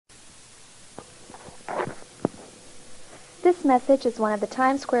This message is one of the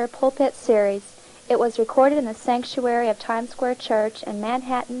Times Square Pulpit series. It was recorded in the sanctuary of Times Square Church in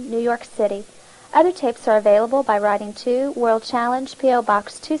Manhattan, New York City. Other tapes are available by writing to World Challenge, P.O.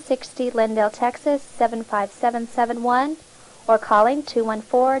 Box 260, Lindale, Texas 75771, or calling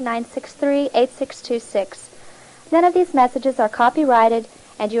 214-963-8626. None of these messages are copyrighted,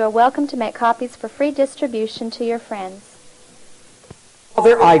 and you are welcome to make copies for free distribution to your friends.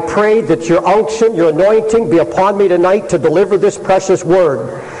 Father, I pray that your unction, your anointing be upon me tonight to deliver this precious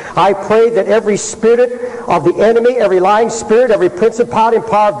word. I pray that every spirit of the enemy, every lying spirit, every principality and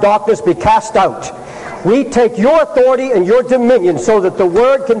power of darkness be cast out. We take your authority and your dominion so that the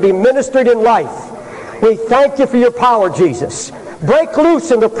word can be ministered in life. We thank you for your power, Jesus. Break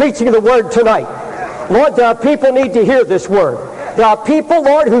loose in the preaching of the word tonight. Lord, there are people who need to hear this word. There are people,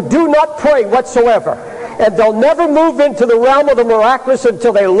 Lord, who do not pray whatsoever. And they'll never move into the realm of the miraculous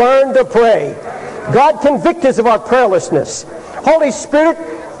until they learn to pray. God, convict us of our prayerlessness. Holy Spirit,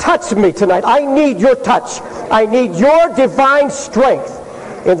 touch me tonight. I need your touch. I need your divine strength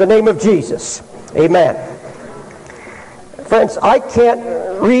in the name of Jesus. Amen. Friends, I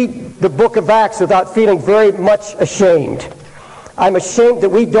can't read the book of Acts without feeling very much ashamed. I'm ashamed that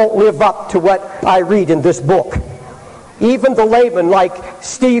we don't live up to what I read in this book. Even the laymen like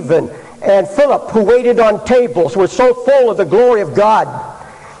Stephen and Philip, who waited on tables, were so full of the glory of God.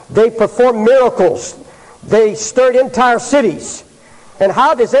 They performed miracles. They stirred entire cities. And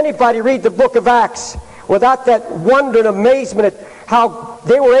how does anybody read the book of Acts without that wonder and amazement at how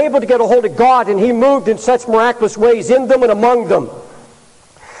they were able to get a hold of God and He moved in such miraculous ways in them and among them?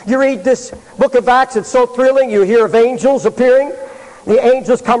 You read this book of Acts, it's so thrilling. You hear of angels appearing. The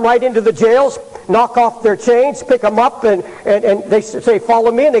angels come right into the jails, knock off their chains, pick them up, and they say,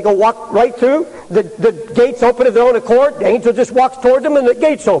 follow me, and they go walk right through. The gates open of their own accord. The angel just walks toward them, and the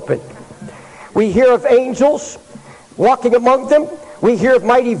gates open. We hear of angels walking among them. We hear of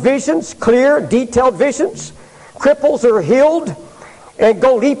mighty visions, clear, detailed visions. Cripples are healed and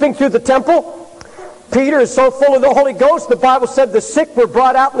go leaping through the temple. Peter is so full of the Holy Ghost, the Bible said the sick were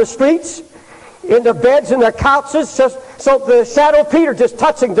brought out in the streets, in their beds and their couches, just so the shadow of Peter just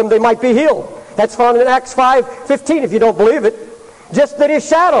touching them, they might be healed. That's found in Acts 5:15 if you don't believe it. Just that his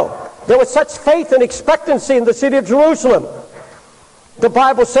shadow. There was such faith and expectancy in the city of Jerusalem. The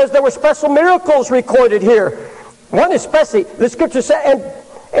Bible says there were special miracles recorded here. One especially, the scripture says,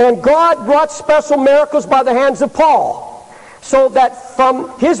 and God wrought special miracles by the hands of Paul, so that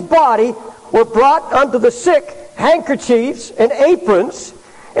from his body were brought unto the sick handkerchiefs and aprons,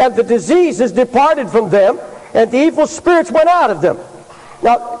 and the diseases departed from them, and the evil spirits went out of them.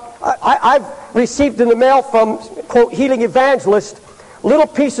 Now, I've received in the mail from, quote, healing evangelist, little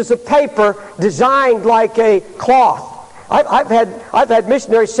pieces of paper designed like a cloth. I've had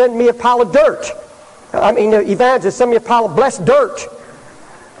missionaries send me a pile of dirt. I mean, evangelists send me a pile of blessed dirt.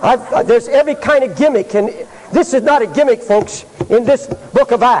 There's every kind of gimmick, and this is not a gimmick, folks, in this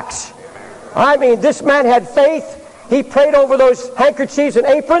book of Acts. I mean, this man had faith. He prayed over those handkerchiefs and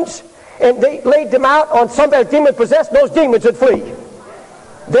aprons, and they laid them out on somebody demon-possessed. Those demons would flee.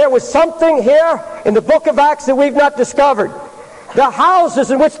 There was something here in the book of Acts that we've not discovered. The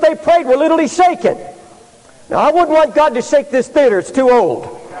houses in which they prayed were literally shaken. Now, I wouldn't want God to shake this theater. It's too old.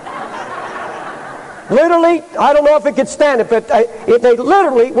 Literally, I don't know if it could stand it, but they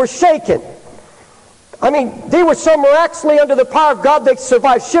literally were shaken. I mean, they were so miraculously under the power of God, they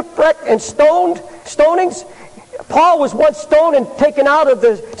survived shipwreck and stonings. Paul was once stoned and taken out of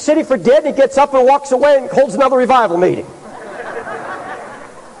the city for dead, and he gets up and walks away and holds another revival meeting.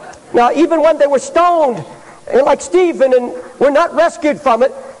 Now, even when they were stoned, and like Stephen, and were not rescued from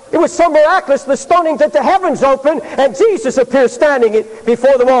it, it was so miraculous, the stoning, that the heavens opened, and Jesus appears standing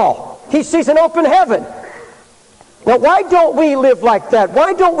before them all. He sees an open heaven. Now, why don't we live like that?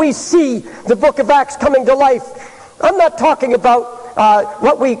 Why don't we see the book of Acts coming to life? I'm not talking about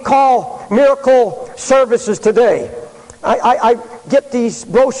what we call miracle services today. I get these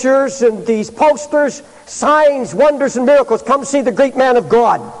brochures and these posters, signs, wonders, and miracles. Come see the great man of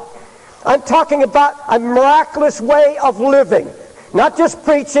God. I'm talking about a miraculous way of living. Not just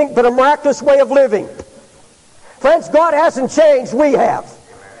preaching, but a miraculous way of living. Friends, God hasn't changed. We have.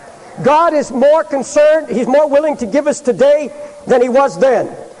 God is more concerned, He's more willing to give us today than He was then.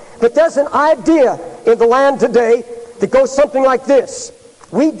 But there's an idea in the land today that goes something like this.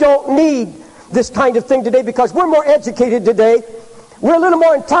 We don't need this kind of thing today because we're more educated today. We're a little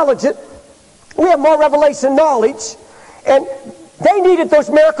more intelligent. We have more revelation knowledge. And they needed those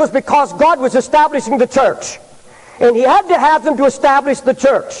miracles because God was establishing the church. And He had to have them to establish the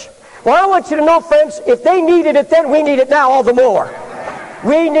church. Well, I want you to know, friends, if they needed it then, we need it now all the more.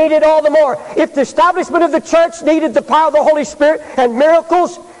 We need it all the more. If the establishment of the church needed the power of the Holy Spirit and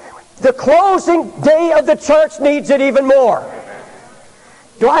miracles, the closing day of the church needs it even more.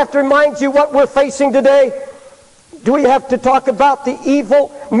 Do I have to remind you what we're facing today? Do we have to talk about the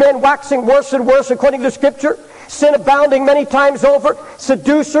evil men waxing worse and worse according to Scripture? Sin abounding many times over,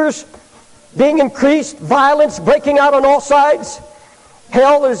 seducers being increased, violence breaking out on all sides.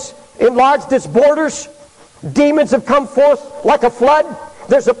 Hell has enlarged its borders. Demons have come forth like a flood.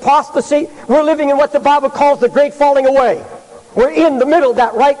 There's apostasy. We're living in what the Bible calls the great falling away. We're in the middle of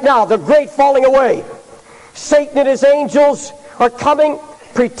that right now, the great falling away. Satan and his angels are coming,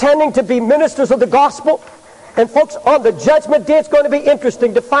 pretending to be ministers of the gospel. And folks, on the judgment day, it's going to be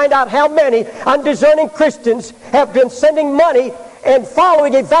interesting to find out how many undiscerning Christians have been sending money and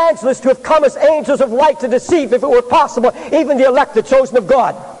following evangelists who have come as angels of light to deceive, if it were possible, even the elect, the chosen of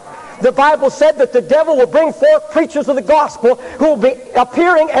God. The Bible said that the devil will bring forth preachers of the gospel who will be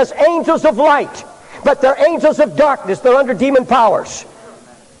appearing as angels of light, but they're angels of darkness. They're under demon powers.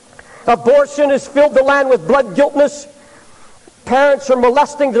 Abortion has filled the land with blood guiltness. Parents are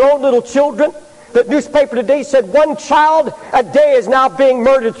molesting their own little children. The newspaper today said 1 child a day is now being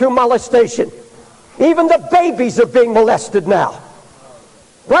murdered through molestation. Even the babies are being molested now.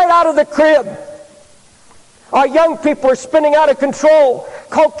 Right out of the crib. Our young people are spinning out of control.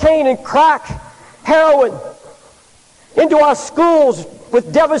 Cocaine and crack, heroin, into our schools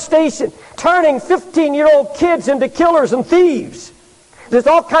with devastation, turning 15-year-old kids into killers and thieves. There's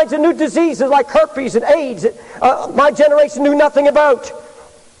all kinds of new diseases like herpes and AIDS that my generation knew nothing about.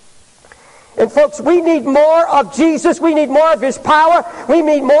 And folks, we need more of Jesus. We need more of His power. We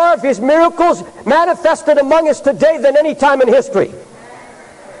need more of His miracles manifested among us today than any time in history.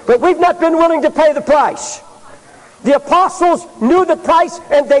 But we've not been willing to pay the price. The apostles knew the price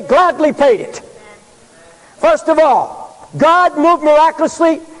and they gladly paid it. First of all, God moved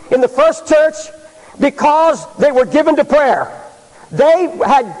miraculously in the first church because they were given to prayer. They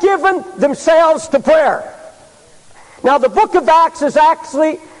had given themselves to prayer. Now the book of Acts is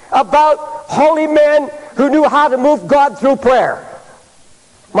actually about holy men who knew how to move God through prayer.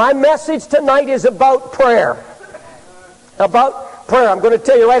 My message tonight is about prayer. About prayer. I'm going to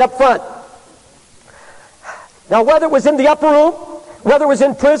tell you right up front. Now, whether it was in the upper room, whether it was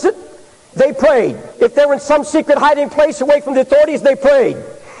in prison, they prayed. If they were in some secret hiding place away from the authorities, they prayed.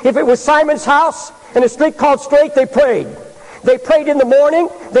 If it was Simon's house in a street called Straight, they prayed. They prayed in the morning.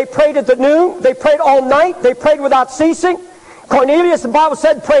 They prayed at the noon. They prayed all night. They prayed without ceasing. Cornelius, the Bible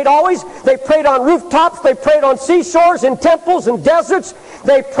said, prayed always. They prayed on rooftops. They prayed on seashores, in temples, and deserts.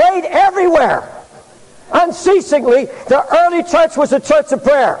 They prayed everywhere. Unceasingly, the early church was a church of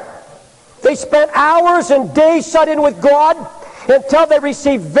prayer. They spent hours and days shut in with God until they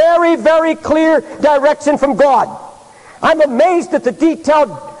received very, very clear direction from God. I'm amazed at the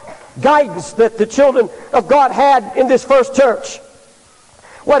detailed guidance that the children of God had in this first church.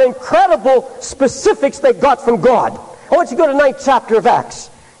 What incredible specifics they got from God. I want you to go to the 9th chapter of Acts.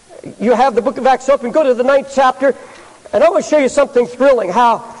 You have the book of Acts open. Go to the 9th chapter, and I want to show you something thrilling,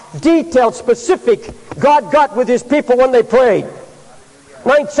 how detailed, specific God got with His people when they prayed.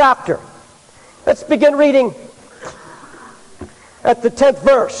 9th chapter. Let's begin reading at the 10th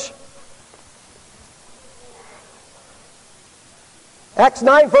verse. Acts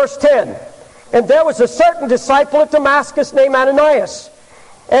 9, verse 10. And there was a certain disciple at Damascus named Ananias.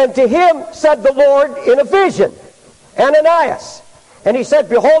 And to him said the Lord in a vision, Ananias. And he said,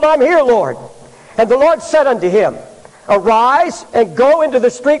 Behold, I'm here, Lord. And the Lord said unto him, Arise and go into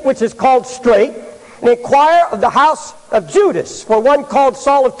the street which is called Straight, and inquire of the house of Judas, for one called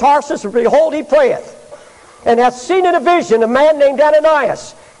Saul of Tarsus, and behold, he prayeth, and hath seen in a vision a man named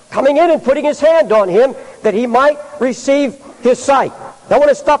Ananias, coming in and putting his hand on him, that he might receive his sight. Now, I want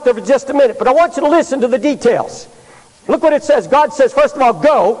to stop there for just a minute, but I want you to listen to the details. Look what it says. God says, first of all,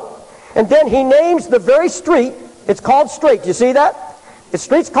 go, and then He names the very street. It's called Straight. You see that? The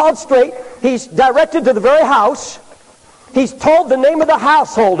street's called Straight. He's directed to the very house. He's told the name of the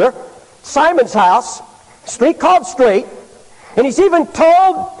householder, Simon's house, street called Straight, and he's even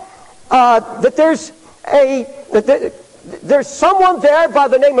told that there's someone there by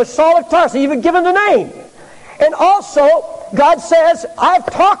the name of Saul of Tarsus, even given the name. And also, God says, I've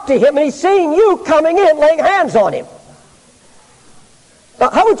talked to him, and he's seeing you coming in, laying hands on him.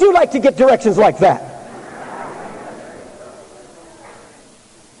 Now, how would you like to get directions like that?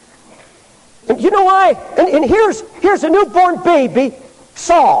 And you know why? And here's a newborn baby,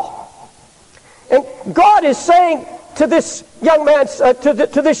 Saul. And God is saying to this young man,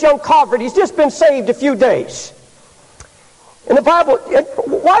 to this young convert, he's just been saved a few days. In the Bible,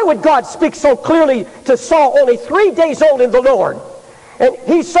 why would God speak so clearly to Saul, only 3 days old in the Lord? And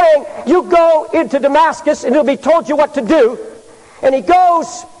he's saying, you go into Damascus and it'll be told you what to do. And he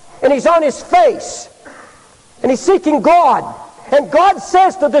goes and he's on his face. And he's seeking God. And God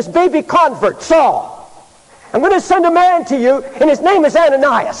says to this baby convert, Saul, I'm going to send a man to you, and his name is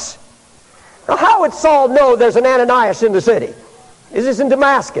Ananias. Now, how would Saul know there's an Ananias in the city? This is in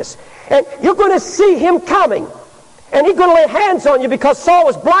Damascus. And you're going to see him coming. And he's going to lay hands on you, because Saul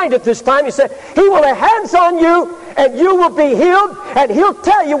was blind at this time. He said, he will lay hands on you, and you will be healed, and he'll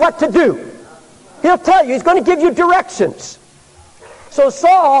tell you what to do. He'll tell you. He's going to give you directions. So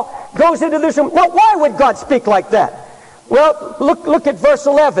Saul goes into this room. Now, why would God speak like that? Well, look at verse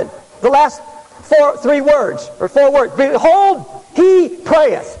 11. The last four words. Behold, he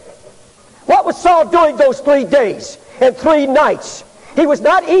prayeth. What was Saul doing those 3 days and 3 nights? He was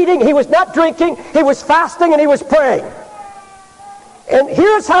not eating, he was not drinking, he was fasting, and he was praying. And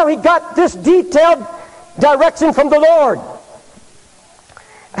here's how he got this detailed direction from the Lord.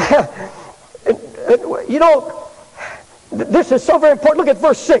 You know, this is so very important. Look at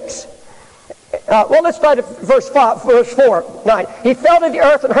verse 6. Well, let's try to verse 4, 9. He fell to the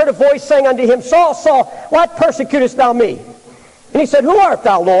earth and heard a voice saying unto him, Saul, Saul, why persecutest thou me? And he said, Who art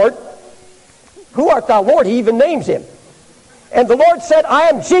thou, Lord? Who art thou, Lord? He even names him. And the Lord said, I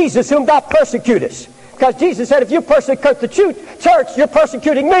am Jesus whom thou persecutest. Because Jesus said, if you persecute the church, you're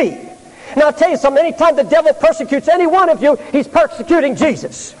persecuting me. Now I'll tell you something, anytime the devil persecutes any one of you, he's persecuting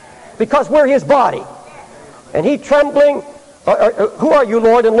Jesus. Because we're his body. And he trembling, who are you,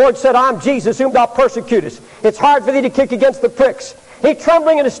 Lord? And the Lord said, I am Jesus whom thou persecutest. It's hard for thee to kick against the pricks. He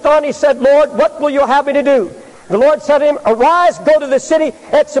trembling and astonished said, Lord, what will you have me to do? The Lord said to him, Arise, go to the city,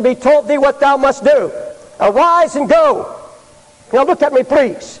 it shall be told thee what thou must do. Arise and go. Now look at me,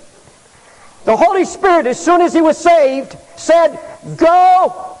 please. The Holy Spirit, as soon as he was saved, said,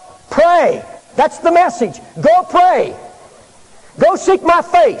 Go pray. That's the message. Go pray. Go seek my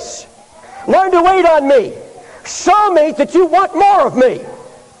face. Learn to wait on me. Show me that you want more of me.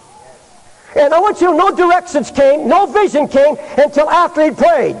 And I want you to know, no directions came, no vision came until after he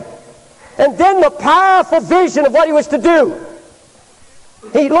prayed. And then the powerful vision of what he was to do.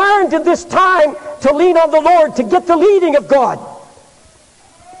 He learned in this time to lean on the Lord, to get the leading of God.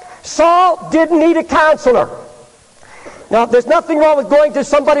 Saul didn't need a counselor. Now, there's nothing wrong with going to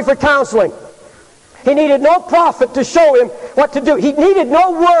somebody for counseling. He needed no prophet to show him what to do. He needed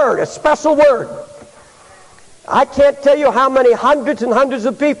no word, a special word. I can't tell you how many hundreds and hundreds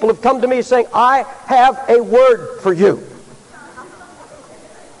of people have come to me saying, I have a word for you.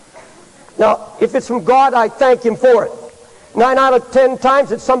 Now, if it's from God, I thank him for it. 9 out of 10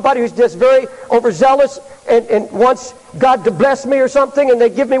 times it's somebody who's just very overzealous and wants God to bless me or something, and they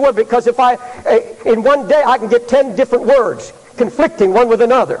give me word, because if in one day I can get 10 different words conflicting one with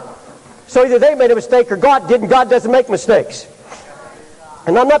another. So either they made a mistake or God didn't. God doesn't make mistakes.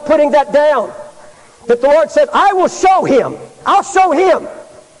 And I'm not putting that down. But the Lord said, I will show him. I'll show him.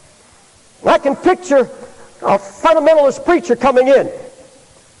 And I can picture a fundamentalist preacher coming in.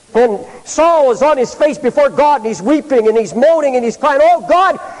 And Saul was on his face before God, and he's weeping, and he's moaning, and he's crying, Oh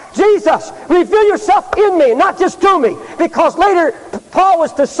God, Jesus, reveal yourself in me, not just to me. Because later, Paul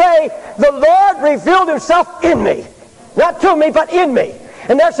was to say, the Lord revealed himself in me. Not to me, but in me.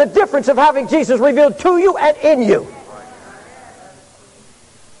 And there's a difference of having Jesus revealed to you and in you.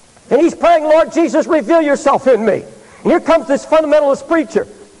 And he's praying, Lord Jesus, reveal yourself in me. And here comes this fundamentalist preacher.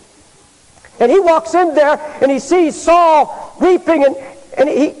 And he walks in there, and he sees Saul weeping, and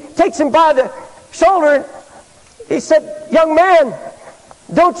he takes him by the shoulder, and he said, Young man,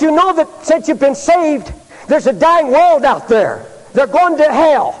 don't you know that since you've been saved, there's a dying world out there. They're going to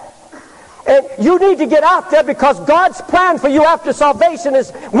hell. And you need to get out there, because God's plan for you after salvation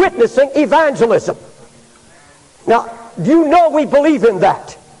is witnessing, evangelism. Now, do you know we believe in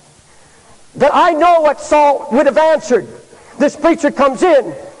that? That I know what Saul would have answered. This preacher comes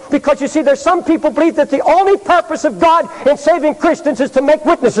in, because you see, there's some people believe that the only purpose of God in saving Christians is to make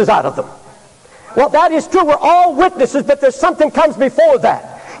witnesses out of them. Well, that is true. We're all witnesses, but there's something comes before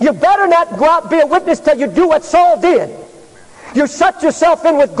that. You better not go out and be a witness till you do what Saul did. You shut yourself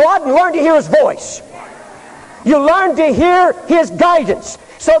in with God and learn to hear his voice. You learn to hear his guidance,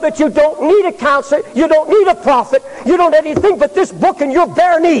 so that you don't need a counselor, you don't need a prophet, you don't need anything but this book and your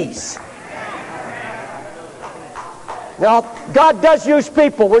bare knees. Now, God does use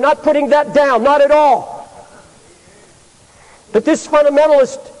people. We're not putting that down, not at all. But this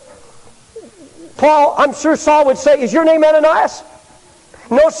fundamentalist, Paul, I'm sure Saul would say, Is your name Ananias?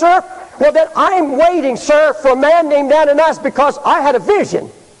 No, sir. Well, then I'm waiting, sir, for a man named Ananias, because I had a vision.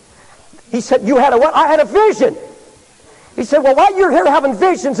 He said, You had a what? I had a vision. He said, Well, while you're here having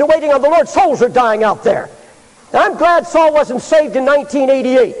visions and waiting on the Lord, souls are dying out there. I'm glad Saul wasn't saved in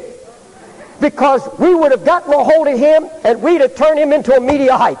 1988, because we would have gotten a hold of him and we'd have turned him into a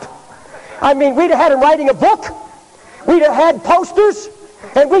media hype. I mean, we'd have had him writing a book, we'd have had posters,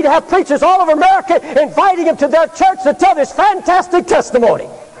 and we'd have preachers all over America inviting him to their church to tell this fantastic testimony.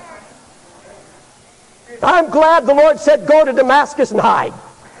 I'm glad the Lord said, go to Damascus and hide.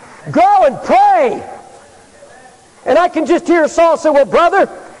 Go and pray. And I can just hear Saul say, well, brother,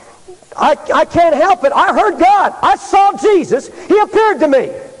 I can't help it. I heard God. I saw Jesus. He appeared to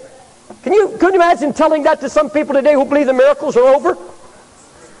me. Can you imagine telling that to some people today who believe the miracles are over?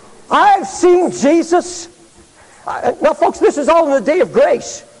 I've seen Jesus. Now, folks, this is all in the day of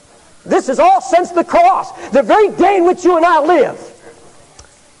grace. This is all since the cross, the very day in which you and I live.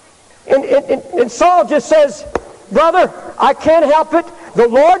 And Saul just says, brother, I can't help it. The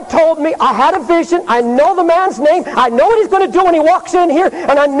Lord told me, I had a vision, I know the man's name, I know what he's going to do when he walks in here,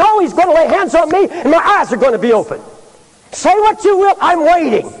 and I know he's going to lay hands on me, and my eyes are going to be open. Say what you will, I'm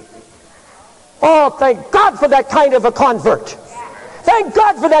waiting. Oh, thank God for that kind of a convert. Thank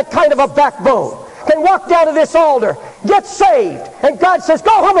God for that kind of a backbone. Can walk down to this altar, get saved, and God says,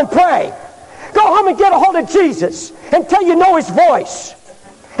 go home and pray. Go home and get a hold of Jesus until you know his voice,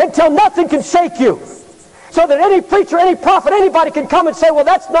 until nothing can shake you. So that any preacher, any prophet, anybody can come and say, well,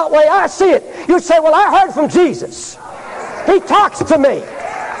 that's not the way I see it. You say, well, I heard from Jesus. He talks to me.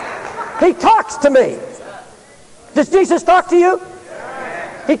 He talks to me. Does Jesus talk to you?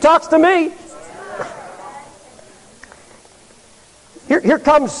 He talks to me. Here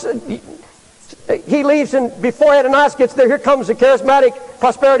comes, he leaves, and before Ananias gets there, here comes a charismatic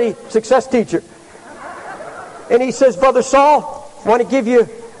prosperity success teacher. And he says, Brother Saul, I want to give you an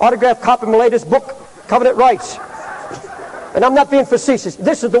autographed copy of my latest book, Covenant Rights. And I'm not being facetious.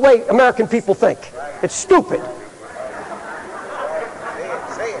 This is the way American people think. It's stupid.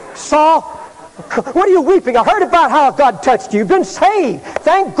 Saul, what are you weeping? I heard about how God touched you. You've been saved.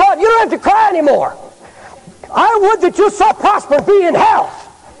 Thank God. You don't have to cry anymore. I would that you so prosper and be in health.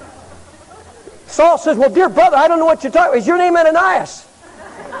 Saul says, well, dear brother, I don't know what you're talking about. Is your name Ananias?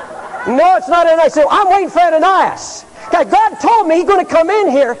 No, it's not Ananias. So I'm waiting for Ananias. God told me he's going to come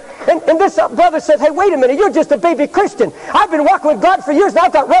in here. And this brother says, hey, wait a minute, you're just a baby Christian. I've been walking with God for years, and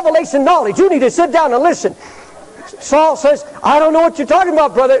I've got revelation knowledge. You need to sit down and listen. Saul says, I don't know what you're talking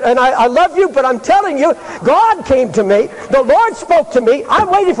about, brother, and I love you, but I'm telling you, God came to me. The Lord spoke to me. I'm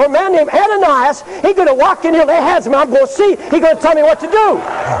waiting for a man named Ananias. He's going to walk in here, lay hands on me. I'm going to see. He's going to tell me what to do.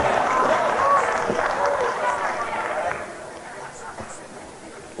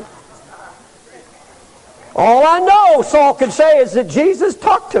 All I know, Saul can say, is that Jesus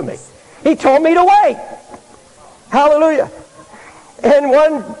talked to me. He told me to wait. Hallelujah. And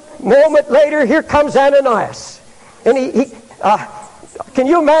one moment later, here comes Ananias. And can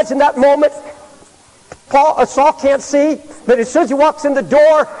you imagine that moment? Saul can't see, but as soon as he walks in the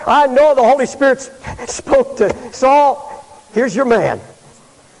door, I know the Holy Spirit spoke to Saul, here's your man.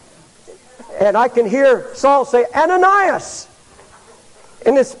 And I can hear Saul say, Ananias.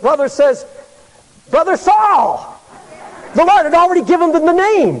 And this brother says, Brother Saul. The Lord had already given them the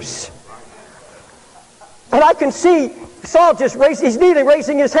names. And I can see Saul just he's kneeling,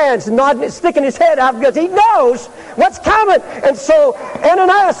 raising his hands, and nodding, sticking his head out because he knows what's coming. And so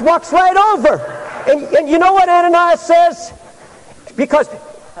Ananias walks right over. And you know what Ananias says? Because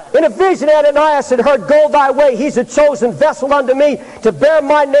in a vision Ananias had heard, go thy way, he's a chosen vessel unto me to bear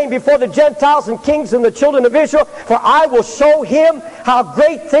my name before the Gentiles and kings and the children of Israel, for I will show him how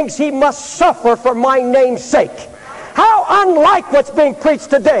great things he must suffer for my name's sake. How unlike what's being preached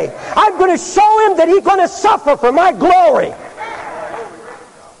today. I'm going to show him that he's going to suffer for my glory.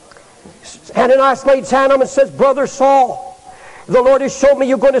 Ananias laid his hand on him and says, Brother Saul, the Lord has shown me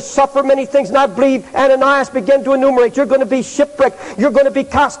you're going to suffer many things. And I believe Ananias began to enumerate. You're going to be shipwrecked. You're going to be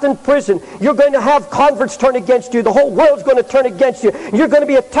cast in prison. You're going to have converts turn against you. The whole world's going to turn against you. You're going to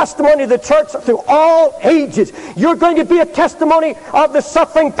be a testimony of the church through all ages. You're going to be a testimony of the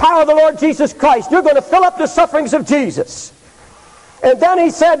suffering power of the Lord Jesus Christ. You're going to fill up the sufferings of Jesus. And then he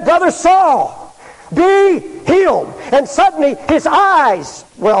said, Brother Saul, be healed. And suddenly his eyes,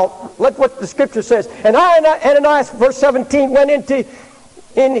 well, look what the scripture says. And Ananias, verse 17, went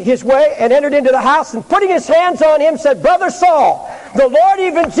in his way and entered into the house, and putting his hands on him said, Brother Saul, the Lord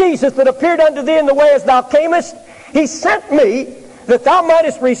even Jesus that appeared unto thee in the way as thou camest, he sent me that thou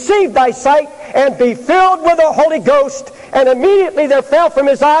mightest receive thy sight and be filled with the Holy Ghost. And immediately there fell from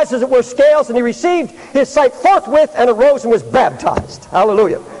his eyes as it were scales, and he received his sight forthwith and arose and was baptized.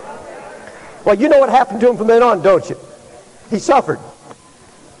 Hallelujah. Well, you know what happened to him from then on, don't you? He suffered.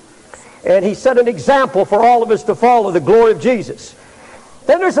 And he set an example for all of us to follow, the glory of Jesus.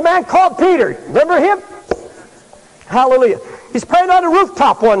 Then there's a man called Peter. Remember him? Hallelujah. He's praying on a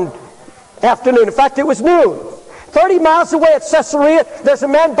rooftop one afternoon. In fact, it was noon. 30 miles away at Caesarea, there's a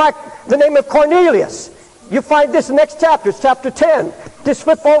man by the name of Cornelius. You find this in the next chapter. It's chapter 10. Just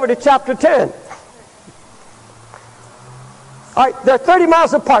flip over to chapter 10. All right, they're 30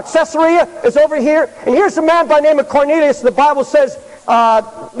 miles apart. Caesarea is over here. And here's a man by the name of Cornelius. The Bible says,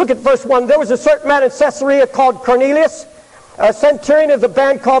 look at verse 1. There was a certain man in Caesarea called Cornelius, a centurion of the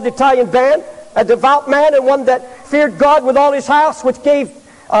band called the Italian band, a devout man and one that feared God with all his house, which gave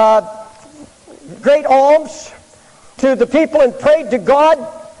great alms to the people and prayed to God.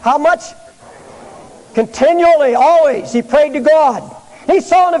 How much? Continually, always, he prayed to God. He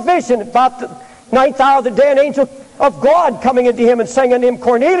saw in a vision about the 9th hour of the day an angel of God coming into him and saying unto him,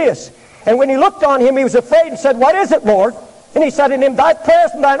 Cornelius. And when he looked on him, he was afraid and said, What is it, Lord? And he said unto him, Thy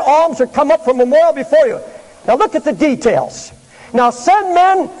prayers and thine alms are come up for memorial before you. Now look at the details. Now send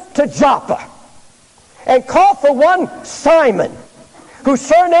men to Joppa and call for one Simon, whose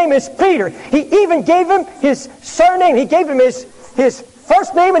surname is Peter. He even gave him his surname. He gave him his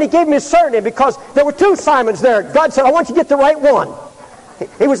first name and he gave him his surname because there were two Simons there. God said, I want you to get the right one.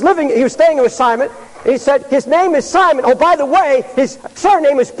 He was staying with Simon. And he said, his name is Simon. Oh, by the way, his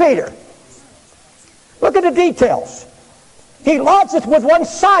surname is Peter. Look at the details. He lodges with one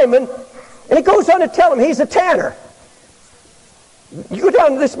Simon, and he goes on to tell him he's a tanner. You go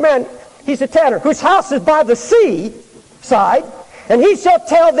down to this man, he's a tanner, whose house is by the sea side, and he shall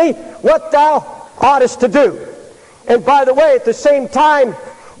tell thee what thou oughtest to do. And by the way, at the same time,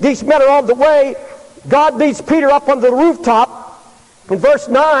 these men are on the way. God leads Peter up on the rooftop. In verse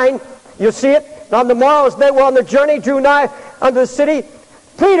 9, you'll see it. On the morrow, as they were on their journey, drew nigh unto the city,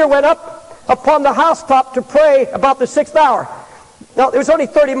 Peter went up upon the housetop to pray about the 6th hour. Now, it was only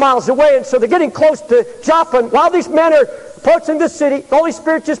 30 miles away, and so they're getting close to Joppa. And while these men are approaching the city, the Holy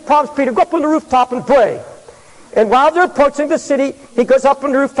Spirit just prompts Peter, go up on the rooftop and pray. And while they're approaching the city, he goes up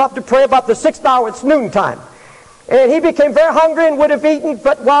on the rooftop to pray about the 6th hour. It's noontime. And he became very hungry and would have eaten,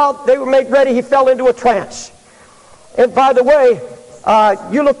 but while they were made ready, he fell into a trance. And by the way,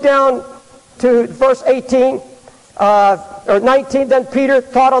 you look down to verse 18, or 19, then Peter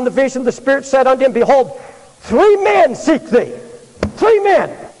thought on the vision, the Spirit said unto him, Behold, 3 men seek thee. 3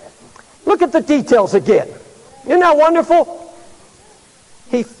 men. Look at the details again. Isn't that wonderful?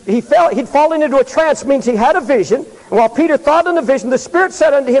 He'd fallen into a trance, means he had a vision. And while Peter thought on the vision, the Spirit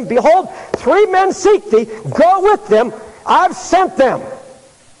said unto him, Behold, 3 men seek thee. Go with them. I've sent them.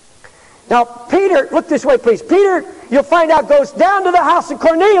 Now, Peter, look this way, please. Peter, you'll find out, goes down to the house of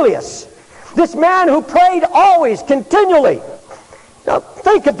Cornelius. This man who prayed always, continually. Now,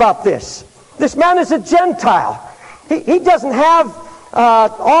 think about this. This man is a Gentile. He doesn't have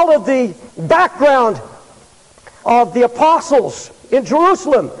all of the background of the apostles in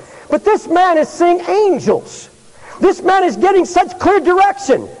Jerusalem. But this man is seeing angels. This man is getting such clear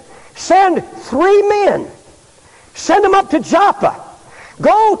direction. Send 3 men. Send them up to Joppa.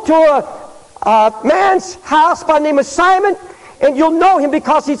 Go to a man's house by the name of Simon, and you'll know him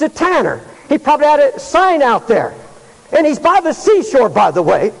because he's a tanner. He probably had a sign out there. And he's by the seashore, by the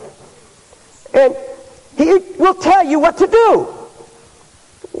way. And he will tell you what to do.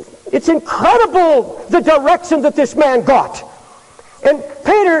 It's incredible the direction that this man got. And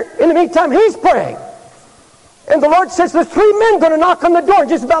Peter, in the meantime, he's praying. And the Lord says, there's 3 men going to knock on the door.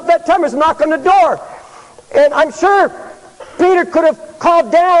 Just about that time, there's a knock on the door. And I'm sure Peter could have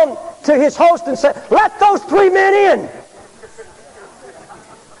called down to his host and said, let those 3 men in.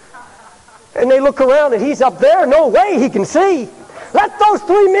 And they look around and he's up there. No way he can see. Let those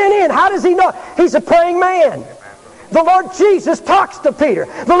 3 men in. How does he know? He's a praying man. The Lord Jesus talks to Peter.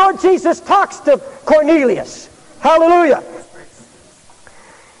 The Lord Jesus talks to Cornelius. Hallelujah.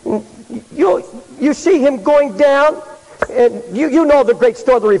 You see him going down, and you know the great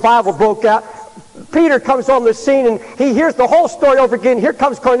story, the revival broke out. Peter comes on the scene, and he hears the whole story over again. Here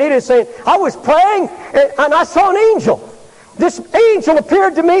comes Cornelius saying, I was praying, and I saw an angel. This angel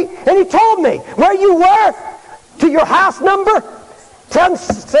appeared to me, and he told me where you were, to your house number.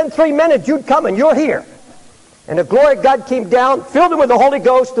 Send 3 men, and you'd come, and you're here. And the glory of God came down, filled him with the Holy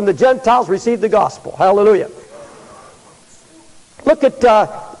Ghost, and the Gentiles received the gospel. Hallelujah. Look at,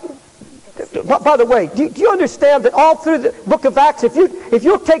 by the way, do you understand that all through the book of Acts, if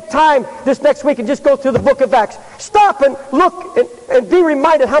you'll take time this next week and just go through the book of Acts, stop and look and be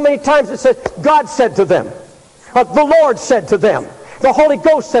reminded how many times it says, God said to them, the Lord said to them, the Holy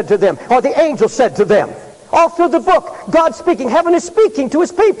Ghost said to them, or the angel said to them. All through the book, God speaking. Heaven is speaking to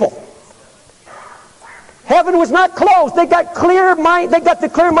his people. Heaven was not closed. They got clear mind. They got the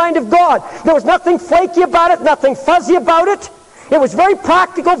clear mind of God. There was nothing flaky about it, nothing fuzzy about it. It was very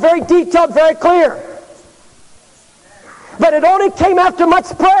practical, very detailed, very clear. But it only came after much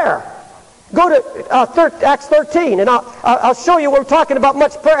prayer. Go to Acts 13, and I'll show you we're talking about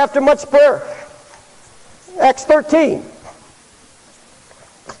much prayer after much prayer. Acts 13.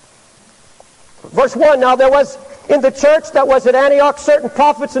 Verse 1, now there was in the church that was at Antioch certain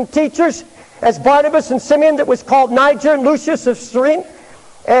prophets and teachers, as Barnabas and Simeon that was called Niger, and Lucius of Cyrene,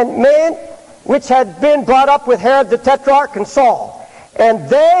 and men which had been brought up with Herod the Tetrarch and Saul. And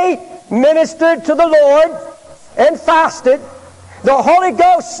they ministered to the Lord and fasted. The Holy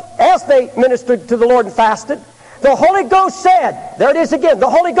Ghost, as they ministered to the Lord and fasted, the Holy Ghost said, there it is again, the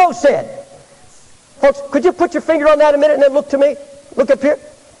Holy Ghost said. Folks, could you put your finger on that a minute and then look to me? Look up here.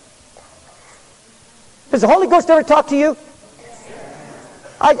 Does the Holy Ghost ever talk to you?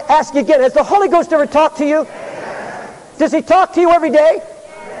 I ask you again, has the Holy Ghost ever talked to you? Does He talk to you every day?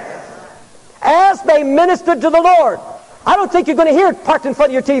 As they ministered to the Lord. I don't think you're going to hear it parked in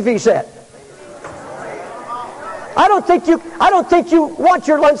front of your TV set. I don't think you want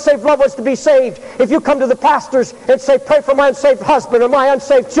your unsaved loved ones to be saved if you come to the pastors and say, pray for my unsaved husband or my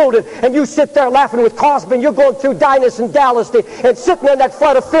unsaved children, and you sit there laughing with Cosby and you're going through Dinus and Dallas and sitting in that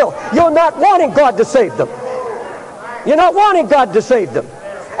flood of filth. You're not wanting God to save them. You're not wanting God to save them.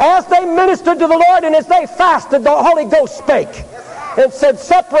 As they ministered to the Lord and as they fasted, the Holy Ghost spake and said,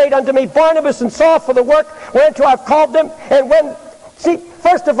 separate unto me Barnabas and Saul for the work whereunto I've called them. And when, see,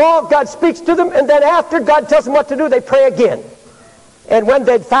 first of all, God speaks to them, and then after God tells them what to do, they pray again. And when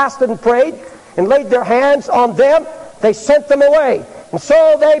they'd fasted and prayed and laid their hands on them, they sent them away. And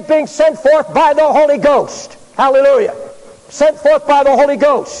so they, being sent forth by the Holy Ghost, hallelujah, sent forth by the Holy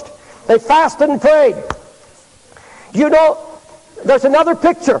Ghost, they fasted and prayed. You know, there's another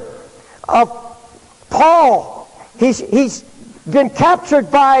picture of Paul. He's been captured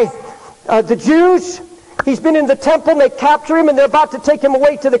by the Jews. He's been in the temple, and they capture him, and they're about to take him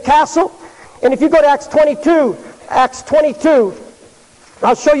away to the castle. And if you go to Acts 22,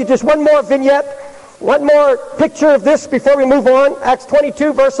 I'll show you just one more vignette, one more picture of this before we move on. Acts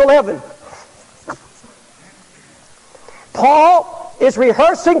 22, verse 11. Paul is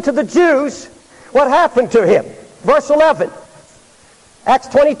rehearsing to the Jews what happened to him. Verse 11. Acts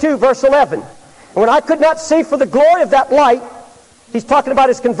 22, verse 11. And when I could not see for the glory of that light, he's talking about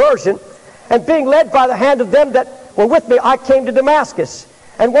his conversion, and being led by the hand of them that were with me, I came to Damascus.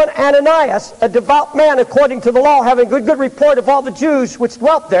 And one Ananias, a devout man according to the law, having good report of all the Jews which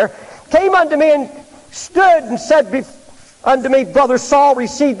dwelt there, came unto me and stood and said unto me, Brother Saul,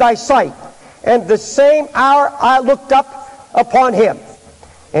 receive thy sight. And the same hour I looked up upon him.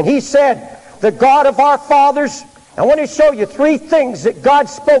 And he said, the God of our fathers, I want to show you three things that God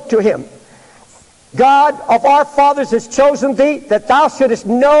spoke to him. God of our fathers has chosen thee, that thou shouldest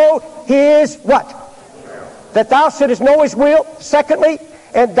know His what? That thou shouldest know His will. Secondly,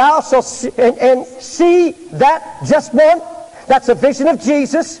 and thou shalt see that just one. That's a vision of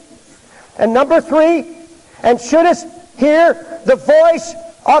Jesus. And number three, and shouldest hear the voice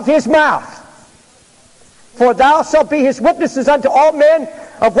of His mouth. For thou shalt be His witnesses unto all men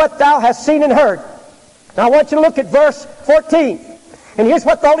of what thou hast seen and heard. Now I want you to look at verse 14. And here's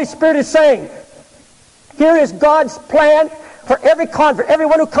what the Holy Spirit is saying. Here is God's plan for every convert,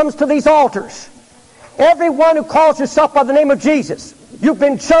 everyone who comes to these altars, everyone who calls yourself by the name of Jesus. You've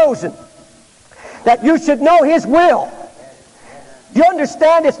been chosen that you should know His will. You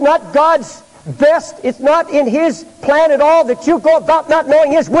understand it's not God's best, it's not in His plan at all that you go about not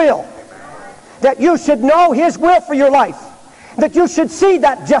knowing His will. That you should know His will for your life. That you should see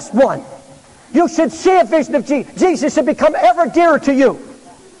that just one. You should see a vision of Jesus. Jesus should become ever dearer to you.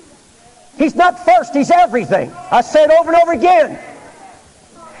 He's not first, He's everything. I say it over and over again.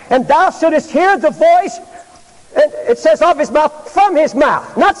 And thou shouldest hear the voice, and it says of His mouth, from His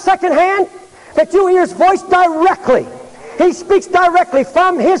mouth. Not secondhand, but you hear His voice directly. He speaks directly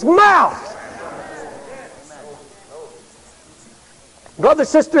from His mouth. Brother,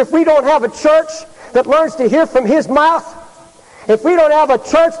 sister, if we don't have a church that learns to hear from His mouth, if we don't have a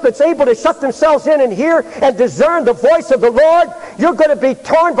church that's able to shut themselves in and hear and discern the voice of the Lord, you're going to be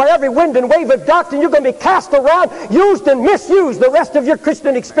torn by every wind and wave of doctrine. You're going to be cast around, used and misused the rest of your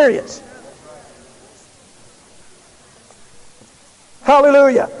Christian experience.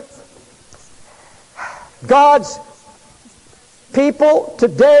 Hallelujah. God's people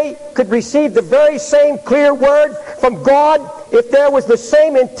today could receive the very same clear word from God if there was the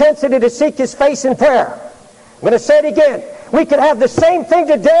same intensity to seek His face in prayer. I'm going to say it again. We could have the same thing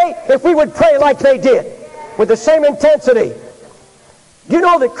today if we would pray like they did, with the same intensity. Do you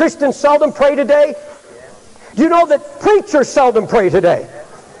know that Christians seldom pray today? Do you know that preachers seldom pray today?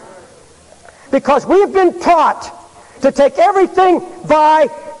 Because we've been taught to take everything by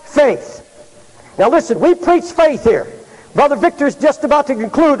faith. Now listen, we preach faith here. Brother Victor is just about to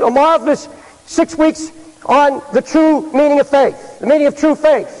conclude a marvelous 6 weeks on the true meaning of faith, the meaning of true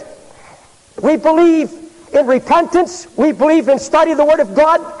faith. We believe in repentance. We believe in study of the Word of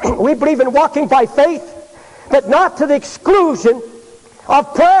God. We believe in walking by faith, but not to the exclusion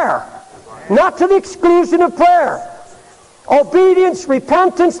of prayer. Not to the exclusion of prayer. Obedience,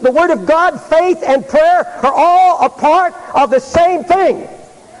 repentance, the Word of God, faith, and prayer are all a part of the same thing.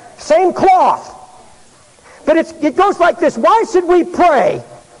 Same cloth. But it goes like this. Why should we pray?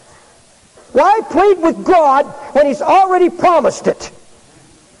 Why plead with God when He's already promised it?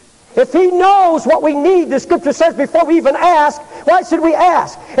 If He knows what we need, the Scripture says, before we even ask, why should we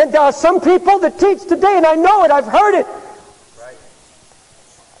ask? And there are some people that teach today, and I know it, I've heard it,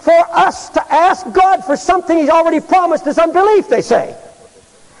 for us to ask God for something He's already promised is unbelief, they say.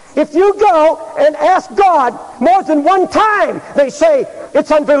 If you go and ask God more than one time, they say it's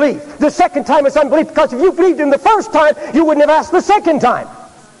unbelief. The second time it's unbelief, because if you believed Him the first time, you wouldn't have asked the second time.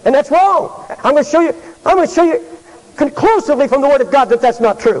 And that's wrong. I'm going to show you conclusively from the Word of God that that's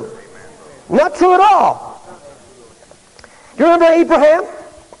not true. Not true at all. You remember Abraham?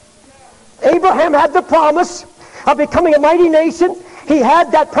 Abraham had the promise of becoming a mighty nation. He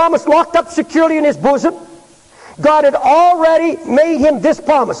had that promise locked up securely in his bosom. God had already made him this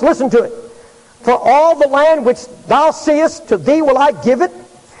promise. Listen to it. For all the land which thou seest, to thee will I give it,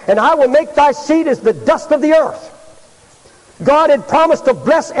 and I will make thy seed as the dust of the earth. God had promised to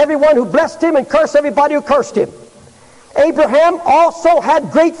bless everyone who blessed him and curse everybody who cursed him. Abraham also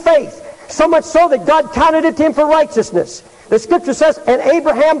had great faith, so much so that God counted it to him for righteousness. The Scripture says, and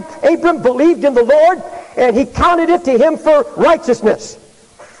Abram believed in the Lord, and He counted it to him for righteousness.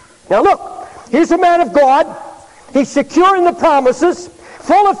 Now look, here's a man of God. He's secure in the promises,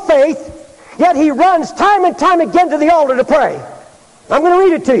 full of faith, yet he runs time and time again to the altar to pray. I'm going to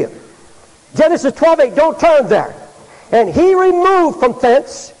read it to you. Genesis 12:8, don't turn there. And he removed from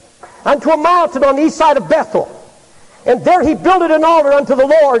thence unto a mountain on the east side of Bethel. And there he builded an altar unto the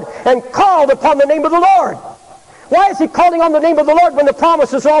Lord, and called upon the name of the Lord. Why is he calling on the name of the Lord when the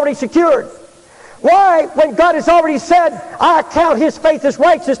promise is already secured? Why, when God has already said, I account his faith as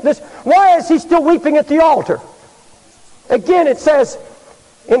righteousness, why is he still weeping at the altar? Again, it says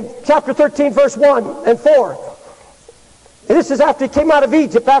in chapter 13, verse 1 and 4. And this is after he came out of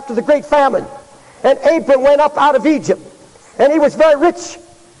Egypt, after the great famine. And Abram went up out of Egypt. And he was very rich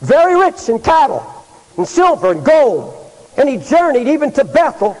in cattle, and silver, and gold. And he journeyed even to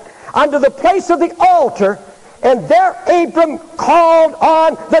Bethel, unto the place of the altar. And there Abram called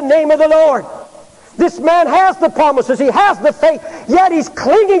on the name of the Lord. This man has the promises. He has the faith. Yet he's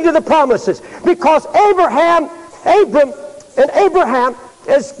clinging to the promises. Because Abram,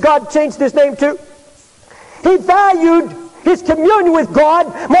 as God changed his name to, he valued his communion with God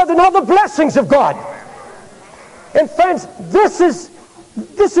more than all the blessings of God. And friends, this is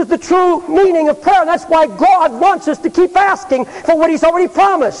the true meaning of prayer. And that's why God wants us to keep asking for what He's already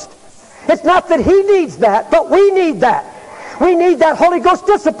promised. It's not that He needs that, but we need that. We need that Holy Ghost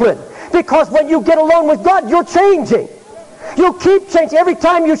discipline. Because when you get alone with God, you're changing. You keep changing. Every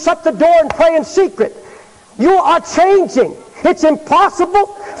time you shut the door and pray in secret, you are changing. It's impossible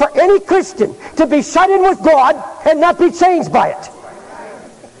for any Christian to be shut in with God and not be changed by it.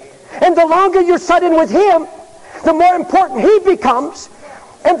 And the longer you're shut in with Him, the more important He becomes,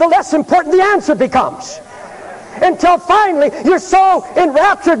 and the less important the answer becomes. Until finally you're so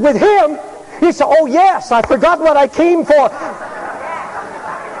enraptured with Him, you say, oh yes, I forgot what I came for.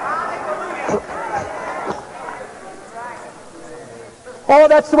 Oh,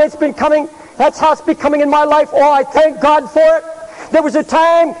 that's the way it's been coming. That's how it's becoming in my life. Oh, I thank God for it. There was a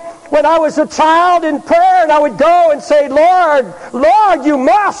time when I was a child in prayer, and I would go and say, Lord,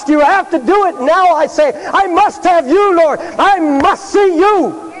 you have to do it. Now I say, I must have you, Lord. I must see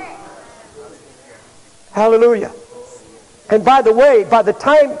you. Hallelujah. And by the way, by the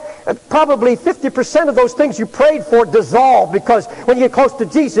time, probably 50% of those things you prayed for dissolve, because when you get close to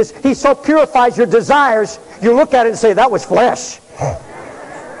Jesus, He so purifies your desires, you look at it and say, that was flesh.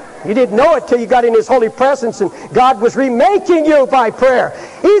 You didn't know it till you got in His holy presence, and God was remaking you by prayer.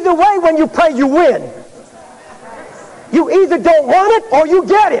 Either way, when you pray, you win. You either don't want it or you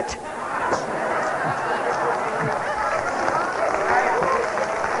get it.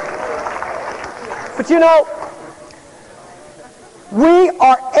 But you know, we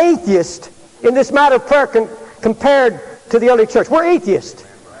are atheists in this matter of prayer compared to the early church. We're atheists.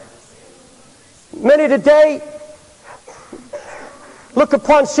 Many today look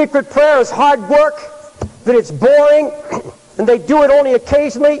upon secret prayer as hard work, that it's boring, and they do it only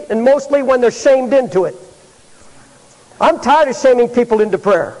occasionally and mostly when they're shamed into it. I'm tired of shaming people into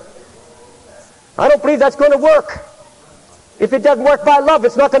prayer. I don't believe that's going to work. If it doesn't work by love,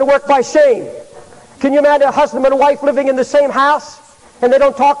 it's not going to work by shame. Can you imagine a husband and a wife living in the same house and they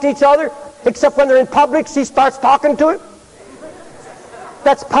don't talk to each other except when they're in public? She starts talking to him.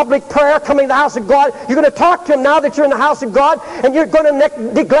 That's public prayer, coming to the house of God. You're going to talk to him now that you're in the house of God, and you're going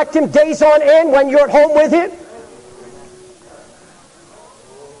to neglect him days on end when you're at home with him.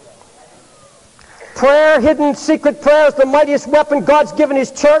 Prayer, hidden secret prayer, is the mightiest weapon God's given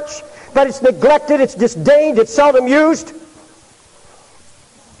his church, but it's neglected, it's disdained, it's seldom used.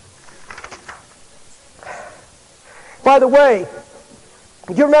 By the way,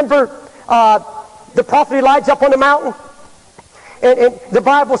 do you remember the prophet Elijah up on the mountain? And the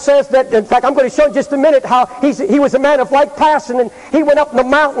Bible says that, in fact, I'm going to show in just a minute how he was a man of like passion, and he went up in the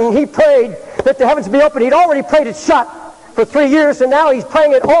mountain and he prayed that the heavens be open. He'd already prayed it shut for 3 years, and now he's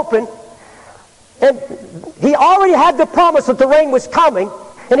praying it open. And he already had the promise that the rain was coming,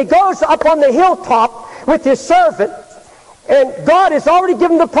 and he goes up on the hilltop with his servant, and God has already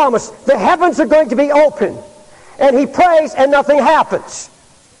given the promise. The heavens are going to be open. And he prays, and nothing happens.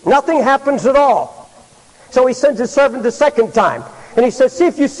 Nothing happens at all. So he sends his servant the second time. And he says, see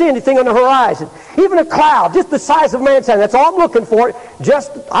if you see anything on the horizon. Even a cloud, just the size of a man's hand. That's all I'm looking for.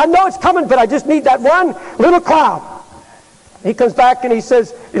 I know it's coming, but I just need that one little cloud. He comes back and he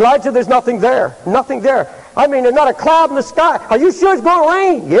says, Elijah, there's nothing there. Nothing there. I mean, there's not a cloud in the sky. Are you sure it's going to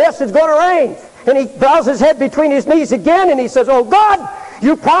rain? Yes, it's going to rain. And he bows his head between his knees again, and he says, oh God,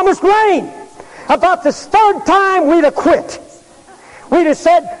 you promised rain. About the third time, we'd have quit. We'd have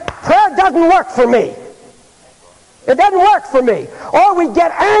said, prayer doesn't work for me. It doesn't work for me. Or we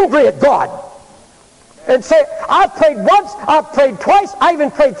get angry at God and say, I prayed once, I prayed twice, I even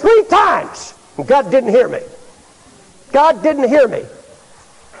prayed 3 times. And God didn't hear me. God didn't hear me.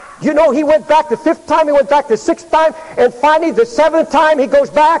 You know, he went back the 5th time, he went back the 6th time, and finally the 7th time he goes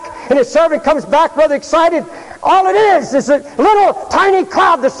back, and his servant comes back rather excited. All it is a little tiny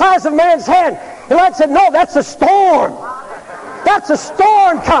cloud the size of a man's hand. Elijah said, no, that's a storm. That's a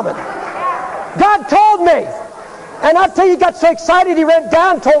storm coming. God told me. And I'll tell you, he got so excited, he ran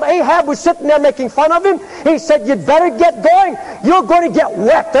down, told Ahab, was sitting there making fun of him. He said, you'd better get going. You're going to get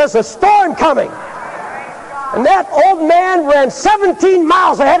wet. There's a storm coming. And that old man ran 17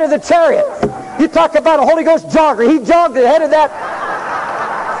 miles ahead of the chariot. You talk about a Holy Ghost jogger. He jogged ahead of that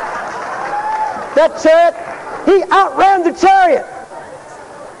chariot. He outran the chariot.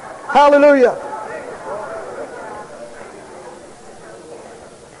 Hallelujah.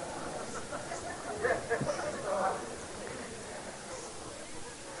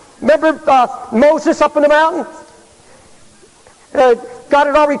 Remember Moses up in the mountain? God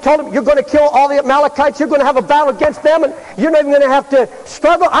had already told him, you're going to kill all the Amalekites. You're going to have a battle against them, and you're not even going to have to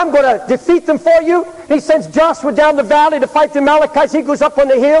struggle. I'm going to defeat them for you. He sends Joshua down the valley to fight the Amalekites. He goes up on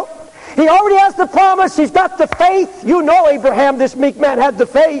the hill. He already has the promise. He's got the faith. You know Abraham, this meek man, had the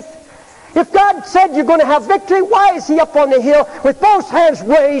faith. If God said you're going to have victory, why is he up on the hill with both hands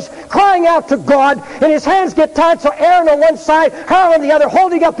raised, crying out to God, and his hands get tied, so Aaron on one side, Aaron on the other,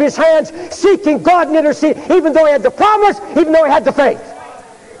 holding up his hands, seeking God and interceding, even though he had the promise, even though he had the faith.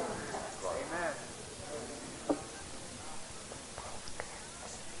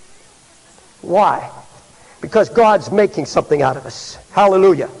 Why? Because God's making something out of us.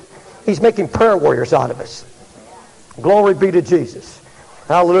 Hallelujah. He's making prayer warriors out of us. Glory be to Jesus.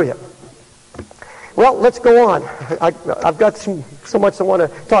 Hallelujah. Well, let's go on. I've got so much I want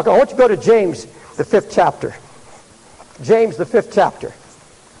to talk. I want you to go to James, the 5th chapter. James, the 5th chapter.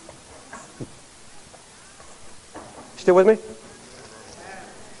 Still with me?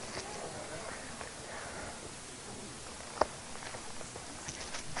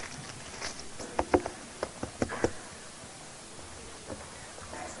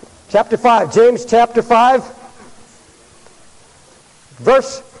 Chapter 5, James chapter 5,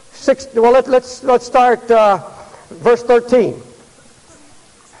 verse 6. Well, let's start verse 13.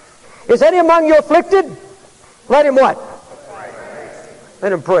 Is any among you afflicted? Let him what?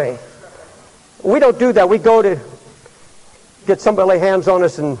 Let him pray. We don't do that. We go to get somebody to lay hands on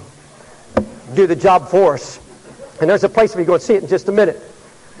us and do the job for us. And there's a place we go and see it in just a minute.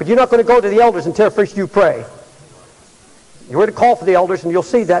 But you're not going to go to the elders until first you pray. You're going to call for the elders, and you'll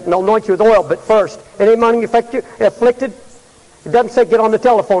see that, and they'll anoint you with oil. But first, any among you afflicted? It doesn't say get on the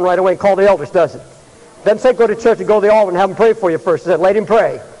telephone right away and call the elders, does it? It doesn't say go to church and go to the altar and have them pray for you first. It says let him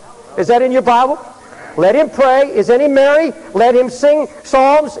pray. Is that in your Bible? Let him pray. Is any merry? Let him sing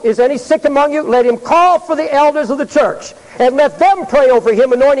psalms. Is any sick among you? Let him call for the elders of the church, and let them pray over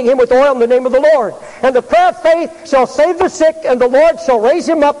him, anointing him with oil in the name of the Lord. And the prayer of faith shall save the sick, and the Lord shall raise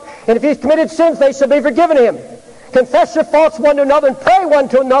him up. And if he's committed sins, they shall be forgiven him. Confess your faults one to another, and pray one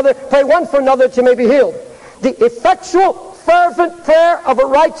to another. Pray one for another that you may be healed. The effectual fervent prayer of a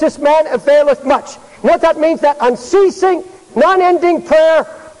righteous man availeth much. You know what that means? That unceasing, non-ending prayer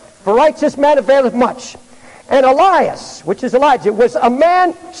of a righteous man availeth much. And Elias, which is Elijah, was a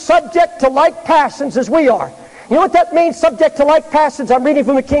man subject to like passions as we are. You know what that means, subject to like passions? I'm reading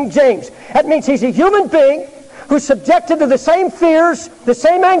from the King James. That means he's a human being who's subjected to the same fears, the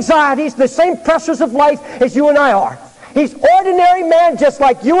same anxieties, the same pressures of life as you and I are. He's ordinary man just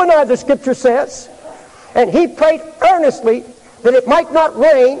like you and I, the Scripture says. And he prayed earnestly that it might not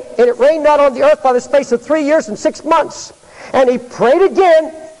rain, and it rained not on the earth by the space of 3 years and 6 months. And he prayed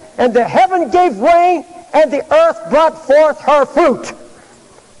again, and the heaven gave rain, and the earth brought forth her fruit.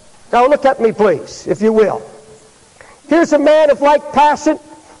 Now look at me, please, if you will. Here's a man of like passion.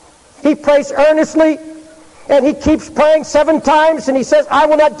 He prays earnestly, and he keeps praying 7 times, and he says, I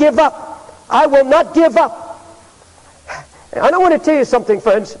will not give up. I will not give up. And I want to tell you something,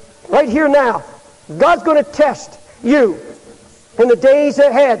 friends, right here now. God's going to test you in the days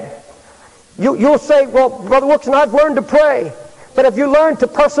ahead. You'll say, well, Brother Wilkerson, I've learned to pray. But have you learned to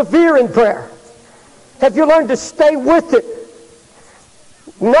persevere in prayer? Have you learned to stay with it?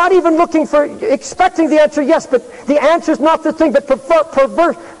 Not even looking for, expecting the answer, yes, but the answer is not the thing, but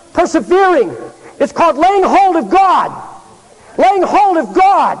persevering. It's called laying hold of God. Laying hold of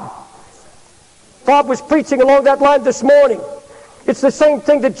God. Bob was preaching along that line this morning. It's the same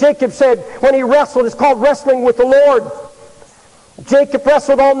thing that Jacob said when he wrestled. It's called wrestling with the Lord. Jacob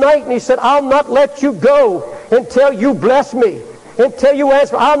wrestled all night, and he said, I'll not let you go until you bless me, until you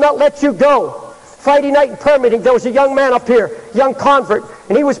answer. I'll not let you go. Friday night in prayer meeting, there was a young man up here, young convert,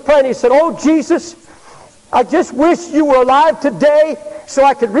 and he was praying. He said, oh, Jesus, I just wish you were alive today so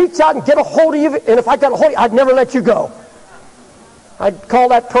I could reach out and get a hold of you, and if I got a hold of you, I'd never let you go. I'd call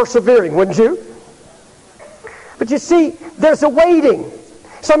that persevering, wouldn't you? But you see, there's a waiting.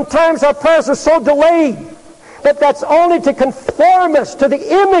 Sometimes our prayers are so delayed, but that's only to conform us to the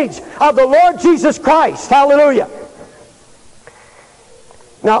image of the Lord Jesus Christ. Hallelujah.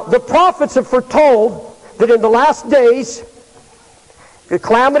 Now, the prophets have foretold that in the last days, the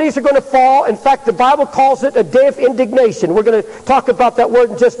calamities are going to fall. In fact, the Bible calls it a day of indignation. We're going to talk about that word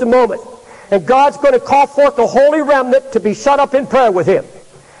in just a moment. And God's going to call forth the holy remnant to be shut up in prayer with Him.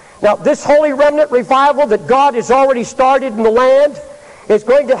 Now, this holy remnant revival that God has already started in the land is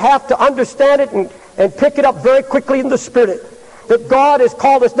going to have to understand it and pick it up very quickly in the Spirit. That God has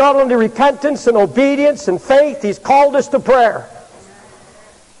called us not only to repentance and obedience and faith, He's called us to prayer.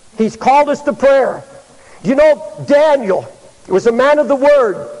 He's called us to prayer. You know, Daniel was a man of the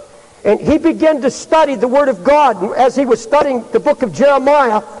Word, and he began to study the Word of God. And as he was studying the book of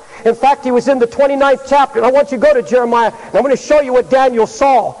Jeremiah, in fact, he was in the 29th chapter. And I want you to go to Jeremiah, and I'm going to show you what Daniel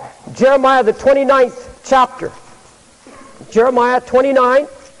saw. Jeremiah, the 29th chapter. Jeremiah 29.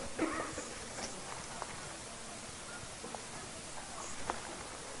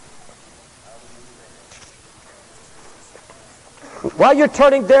 While you're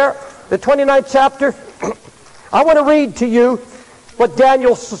turning there, the 29th chapter, I want to read to you what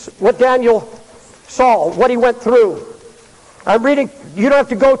Daniel saw, what he went through. I'm reading, you don't have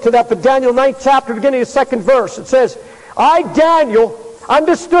to go to that, but Daniel 9th chapter, beginning of the 2nd verse, it says, I, Daniel,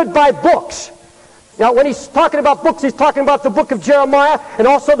 understood by books. Now, when he's talking about books, he's talking about the book of Jeremiah and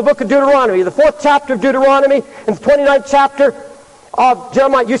also the book of Deuteronomy, the 4th chapter of Deuteronomy and the 29th chapter of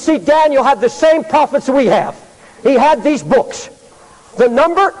Jeremiah. You see, Daniel had the same prophets we have. He had these books. The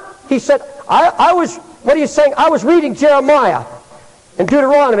number, he said, I was reading Jeremiah and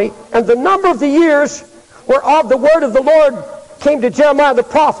Deuteronomy, and the number of the years whereof the word of the Lord came to Jeremiah the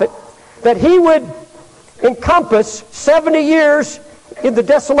prophet, that he would encompass 70 years in the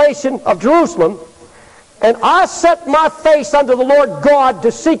desolation of Jerusalem. And I set my face unto the Lord God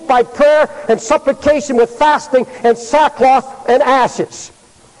to seek by prayer and supplication with fasting and sackcloth and ashes.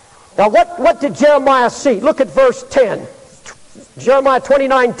 Now what did Jeremiah see? Look at verse 10. Jeremiah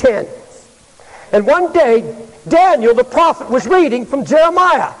 29:10. And one day, Daniel the prophet was reading from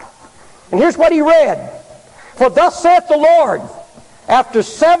Jeremiah. And here's what he read. For thus saith the Lord, after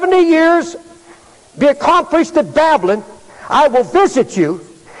 70 years be accomplished at Babylon, I will visit you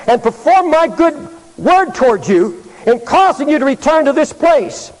and perform my good word toward you in causing you to return to this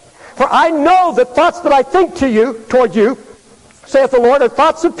place. For I know the thoughts that I think toward you, saith the Lord, are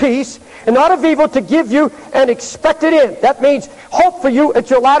thoughts of peace and not of evil, to give you an expected end. That means hope for you at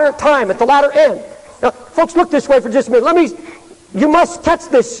your latter time, at the latter end. Now, folks, look this way for just a minute. You must catch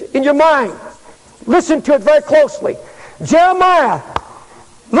this in your mind. Listen to it very closely. Jeremiah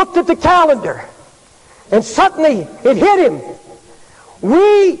looked at the calendar, and suddenly it hit him.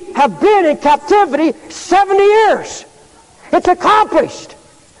 We have been in captivity 70 years. It's accomplished.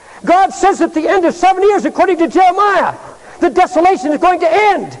 God says at the end of 7 years, according to Jeremiah, the desolation is going to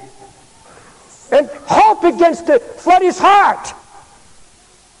end. And hope begins to flood his heart.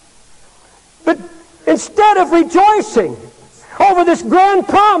 But instead of rejoicing over this grand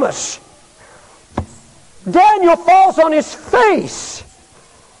promise, Daniel falls on his face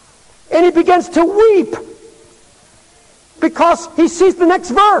and he begins to weep because he sees the next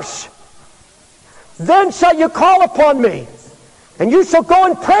verse. Then shall you call upon me, and you shall go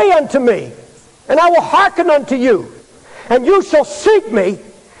and pray unto me, and I will hearken unto you. And you shall seek me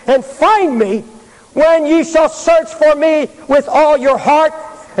and find me when ye shall search for me with all your heart.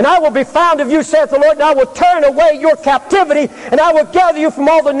 And I will be found of you, saith the Lord, and I will turn away your captivity, and I will gather you from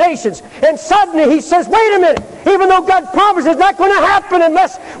all the nations. And suddenly he says, wait a minute, even though God promised it's not going to happen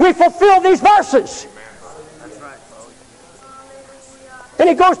unless we fulfill these verses. And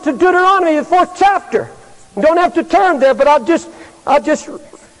he goes to Deuteronomy, the 4th chapter. You don't have to turn there, but I'll just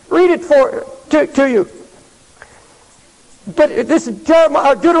read it to you. But this is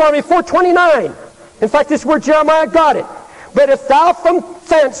Deuteronomy 4:29. In fact, this is where Jeremiah got it. But if thou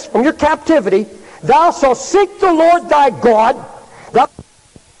from your captivity, thou shalt seek the Lord thy God.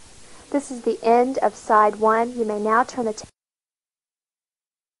 This is the end of side 1. You may now turn the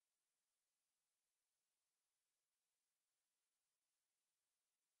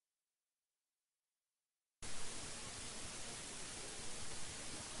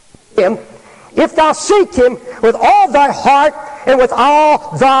him, if thou seek him with all thy heart and with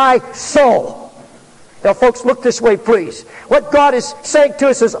all thy soul. Now, folks, look this way, please. What God is saying to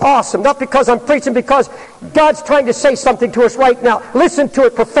us is awesome. Not because I'm preaching, because God's trying to say something to us right now. Listen to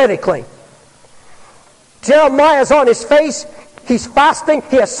it prophetically. Jeremiah's on his face. He's fasting.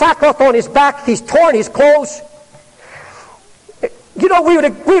 He has sackcloth on his back. He's torn his clothes. You know, we would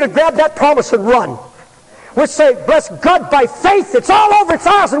have grabbed that promise and run. We'd say, bless God by faith. It's all over. It's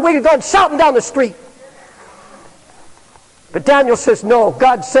ours. And we'd have gone shouting down the street. But Daniel says, no.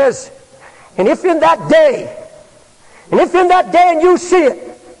 God says, and if in that day and you see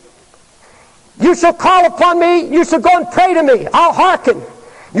it, you shall call upon me, you shall go and pray to me, I'll hearken.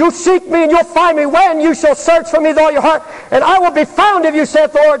 You'll seek me and you'll find me when you shall search for me with all your heart, and I will be found of you,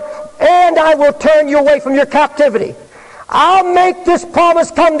 saith the Lord, and I will turn you away from your captivity. I'll make this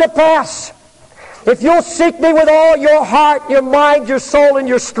promise come to pass. If you'll seek me with all your heart, your mind, your soul, and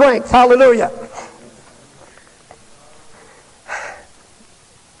your strength. Hallelujah.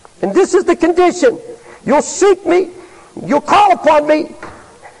 And this is the condition. You'll seek me, you'll call upon me,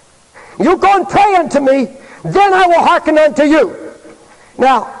 you'll go and pray unto me, then I will hearken unto you.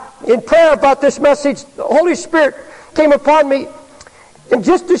 Now, in prayer about this message, the Holy Spirit came upon me, and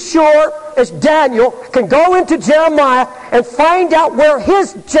just as sure as Daniel can go into Jeremiah and find out where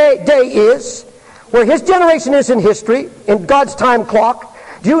his day is, where his generation is in history, in God's time clock,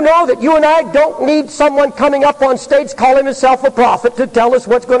 do you know that you and I don't need someone coming up on stage calling himself a prophet to tell us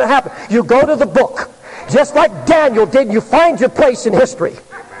what's going to happen? You go to the book, just like Daniel did, and you find your place in history.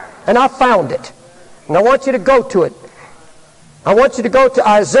 And I found it. And I want you to go to it. I want you to go to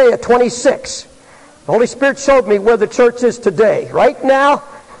Isaiah 26. The Holy Spirit showed me where the church is today. Right now,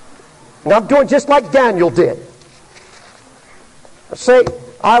 and I'm doing just like Daniel did. Say,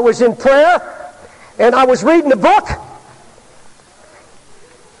 I was in prayer, and I was reading the book,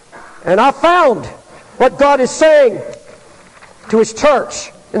 and I found what God is saying to His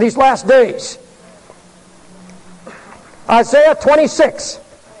church in these last days. Isaiah 26.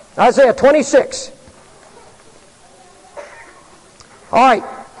 Isaiah 26. All right.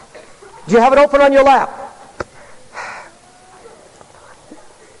 Do you have it open on your lap?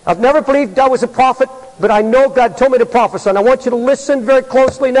 I've never believed I was a prophet, but I know God told me to prophesy. And I want you to listen very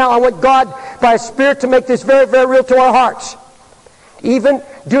closely now. I want God, by His Spirit, to make this very, very real to our hearts. Even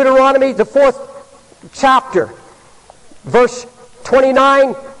Deuteronomy, the 4th chapter, verse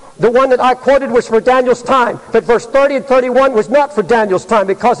 29, the one that I quoted was for Daniel's time. But verse 30 and 31 was not for Daniel's time,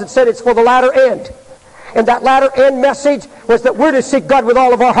 because it said it's for the latter end. And that latter end message was that we're to seek God with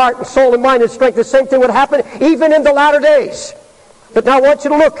all of our heart and soul and mind and strength. The same thing would happen even in the latter days. But now I want you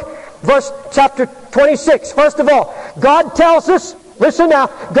to look, chapter 26. First of all, God tells us, listen now,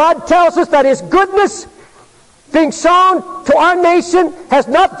 God tells us that His goodness being shown to our nation has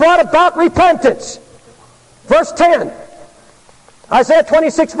not brought about repentance. Verse 10. Isaiah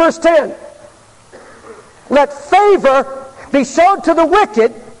 26, verse 10. Let favor be shown to the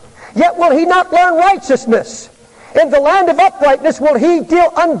wicked, yet will he not learn righteousness. In the land of uprightness will he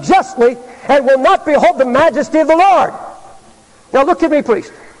deal unjustly, and will not behold the majesty of the Lord. Now look at me, please.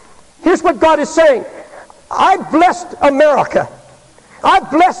 Here's what God is saying. I blessed America. I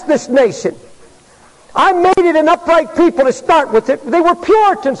blessed this nation. I made it an upright people to start with. It. They were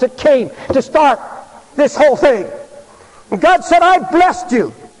Puritans that came to start this whole thing. And God said, I blessed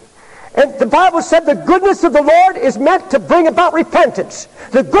you. And the Bible said the goodness of the Lord is meant to bring about repentance.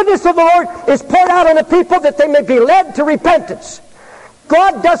 The goodness of the Lord is poured out on the people that they may be led to repentance.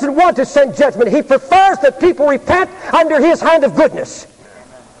 God doesn't want to send judgment. He prefers that people repent under His hand of goodness.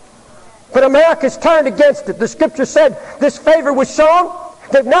 But America's turned against it. The Scripture said this favor was shown.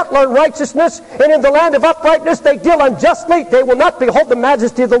 They've not learned righteousness, and in the land of uprightness they deal unjustly. They will not behold the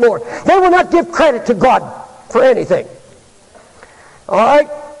majesty of the Lord. They will not give credit to God for anything. All right?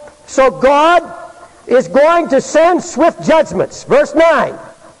 So God is going to send swift judgments. Verse 9.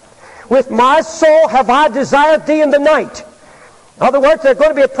 With my soul have I desired thee in the night. In other words, there are going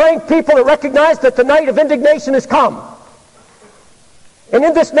to be a praying people that recognize that the night of indignation has come. And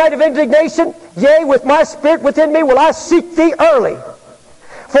in this night of indignation, yea, with my spirit within me will I seek thee early.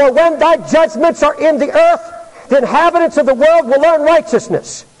 For when thy judgments are in the earth, the inhabitants of the world will learn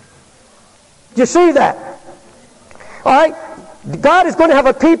righteousness. Do you see that? All right? God is going to have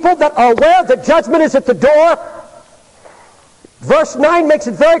a people that are aware that judgment is at the door. Verse 9 makes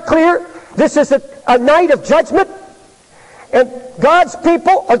it very clear. This is a night of judgment. And God's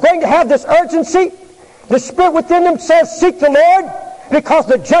people are going to have this urgency. The Spirit within them says, seek the Lord, because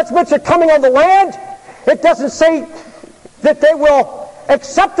the judgments are coming on the land. It doesn't say that they will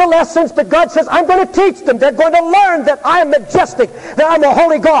accept the lessons, but God says, I'm going to teach them. They're going to learn that I am majestic, that I'm a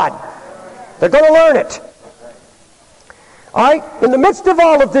holy God. They're going to learn it. All right? In the midst of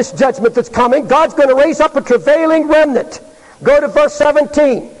all of this judgment that's coming, God's going to raise up a travailing remnant. Go to verse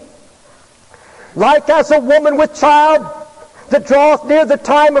 17. Like as a woman with child that draweth near the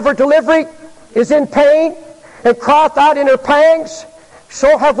time of her delivery is in pain and crieth out in her pangs,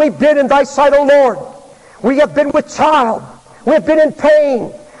 so have we been in thy sight, O Lord. We have been with child. We have been in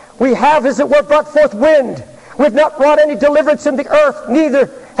pain. We have, as it were, brought forth wind. We have not brought any deliverance in the earth, neither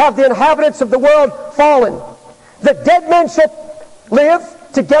have the inhabitants of the world fallen. The dead men shall live,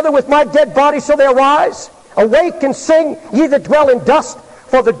 together with my dead body shall they arise. Awake and sing, ye that dwell in dust,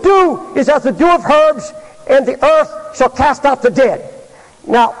 for the dew is as the dew of herbs, and the earth shall cast out the dead.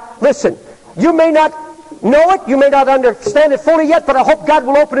 Now, listen, you may not know it, you may not understand it fully yet, but I hope God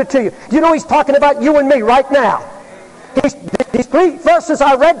will open it to you. You know He's talking about you and me right now. These 3 verses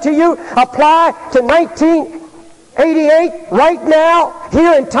I read to you apply to 1988 right now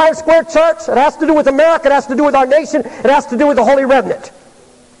here in Times Square Church. It has to do with America. It has to do with our nation. It has to do with the Holy Remnant.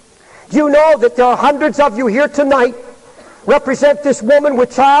 You know that there are hundreds of you here tonight represent this woman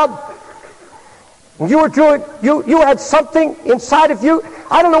with child. You had something inside of you.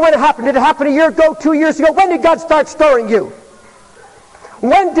 I don't know when it happened. Did it happen a year ago, 2 years ago? When did God start stirring you?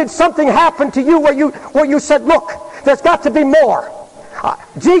 When did something happen to you where you said, look, there's got to be more.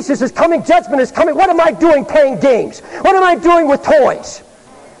 Jesus is coming. Judgment is coming. What am I doing playing games? What am I doing with toys?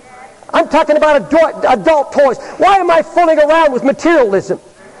 I'm talking about adult toys. Why am I fooling around with materialism?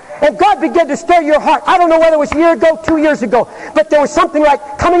 And God began to stir your heart. I don't know whether it was a year ago, 2 years ago, but there was something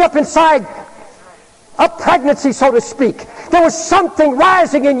like coming up inside a pregnancy, so to speak. There was something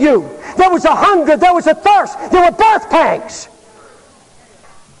rising in you. There was a hunger. There was a thirst. There were birth pangs.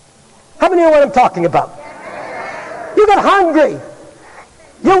 How many know what I'm talking about? You got hungry.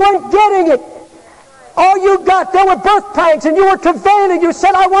 You weren't getting it. All you got, there were birth pangs, and you were travailing. You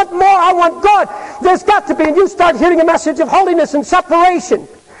said, I want more. I want God. There's got to be. And you start hearing a message of holiness and separation.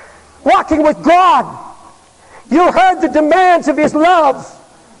 Walking with God. You heard the demands of His love.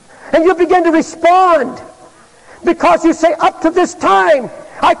 And you begin to respond. Because you say, up to this time,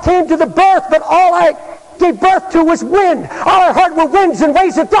 I came to the birth, but all I gave birth to was wind. All I heard were winds and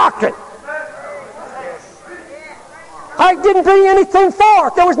waves of doctrine. I didn't bring anything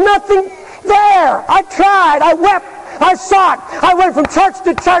forth. There was nothing there. I tried. I wept. I sought. I went from church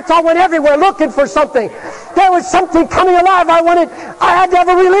to church. I went everywhere looking for something. There was something coming alive. I had to have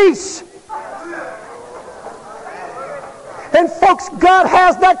a release. And folks, God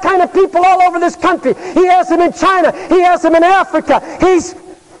has that kind of people all over this country. He has them in China. He has them in Africa. He's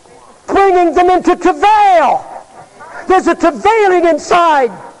bringing them into travail. There's a travailing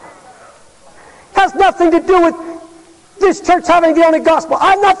inside. Has nothing to do with this church having the only gospel.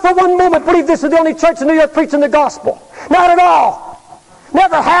 I not for one moment believe this is the only church in New York preaching the gospel. Not at all.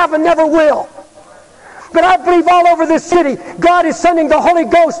 Never have and never will. But I believe all over this city, God is sending the Holy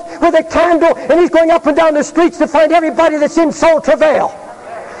Ghost with a candle, and He's going up and down the streets to find everybody that's in soul travail.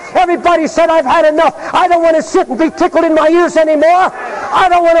 Everybody said, I've had enough. I don't want to sit and be tickled in my ears anymore. I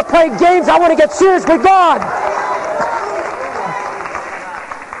don't want to play games. I want to get serious with God.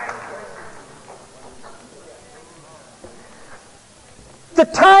 The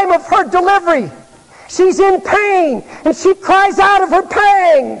time of her delivery, she's in pain, and she cries out of her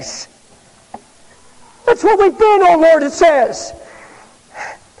pangs. That's what we've been, oh Lord, it says.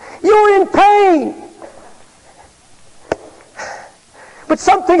 You're in pain. But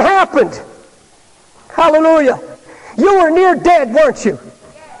something happened. Hallelujah. You were near dead, weren't you?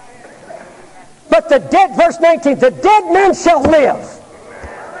 But the dead, verse 19, the dead man shall live.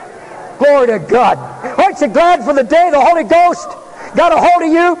 Glory to God. Aren't you glad for the day the Holy Ghost got a hold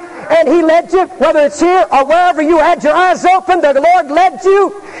of you and He led you, whether it's here or wherever you had your eyes open, the Lord led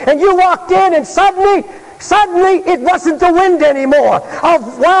you and you walked in and suddenly it wasn't the wind anymore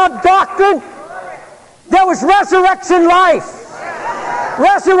of wild doctrine. There was resurrection life.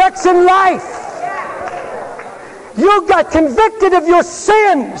 Resurrection life. You got convicted of your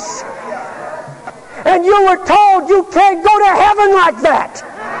sins. And you were told you can't go to heaven like that.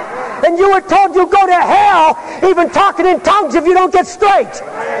 And you were told you go to hell even talking in tongues if you don't get straight.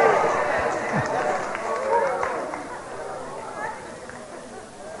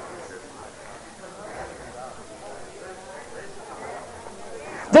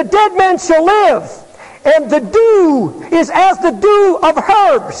 The dead man shall live, and the dew is as the dew of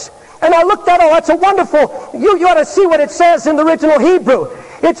herbs. And I looked at it, that's a wonderful, you ought to see what it says in the original Hebrew.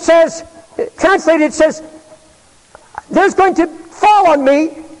 It says, translated, it says, there's going to fall on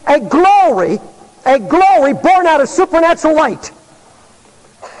me a glory born out of supernatural light.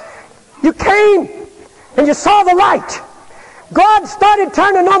 You came and you saw the light. God started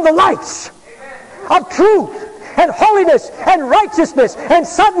turning on the lights of truth and holiness and righteousness, and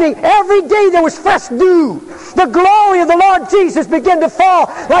suddenly every day there was fresh dew. The glory of the Lord Jesus began to fall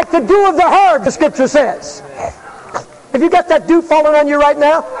like the dew of the herb, the Scripture says. Have you got that dew falling on you right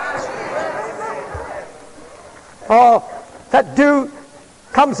now? Oh, that dew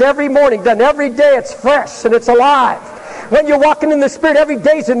comes every morning, then every day it's fresh and it's alive. When you're walking in the Spirit, every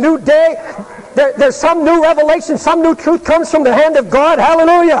day's a new day. There's some new revelation, some new truth comes from the hand of God.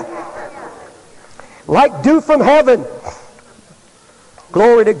 Hallelujah. Like dew from heaven.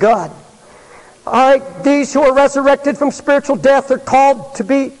 Glory to God. All right, these who are resurrected from spiritual death are called to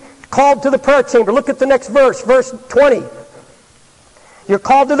the prayer chamber. Look at the next verse, verse 20. You're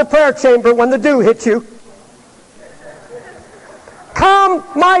called to the prayer chamber when the dew hits you. Come,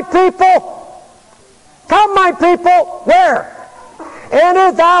 my people. Come, my people. Where?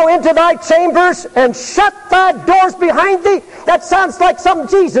 Enter thou into thy chambers and shut thy doors behind thee. That sounds like something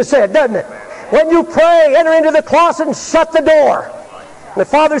Jesus said, doesn't it? When you pray, enter into the closet and shut the door. The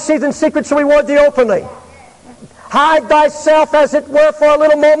Father sees in secret shall reward thee openly. Hide thyself, as it were, for a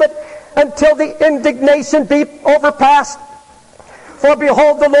little moment, until the indignation be overpast. For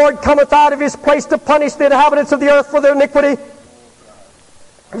behold, the Lord cometh out of his place to punish the inhabitants of the earth for their iniquity.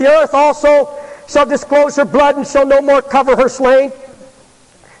 The earth also shall disclose her blood, and shall no more cover her slain.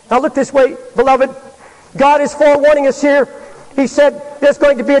 Now look this way, beloved. God is forewarning us here. He said there's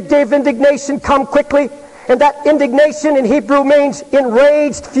going to be a day of indignation, come quickly. And that indignation in Hebrew means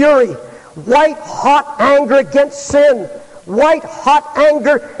enraged fury, white hot anger against sin. White hot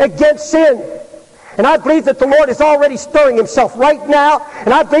anger against sin. And I believe that the Lord is already stirring himself right now.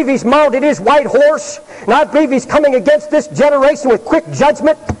 And I believe he's mounted his white horse. And I believe he's coming against this generation with quick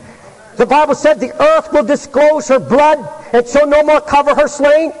judgment. The Bible said the earth will disclose her blood and shall no more cover her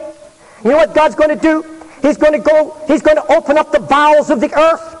slain. You know what God's going to do? He's going to open up the bowels of the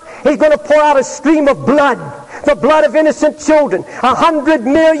earth. He's going to pour out a stream of blood. The blood of innocent children. 100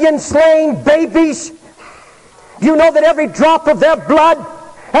 million slain babies. You know that every drop of their blood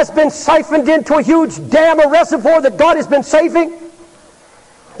has been siphoned into a huge dam, a reservoir that God has been saving.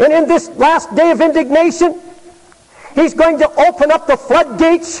 And in this last day of indignation, he's going to open up the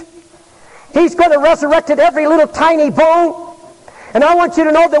floodgates. He's going to resurrect every little tiny bone. And I want you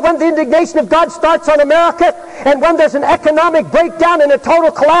to know that when the indignation of God starts on America, and when there's an economic breakdown and a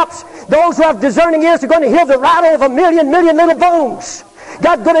total collapse, those who have discerning ears are going to hear the rattle of a million little bones.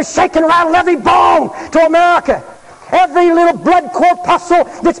 God's going to shake and rattle every bone to America. Every little blood corpuscle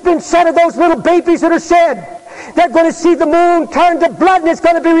that's been shed of those little babies that are shed. They're going to see the moon turn to blood, and it's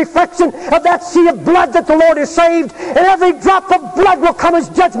going to be a reflection of that sea of blood that the Lord has saved. And every drop of blood will come as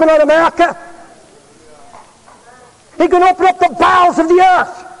judgment on America. He can open up the bowels of the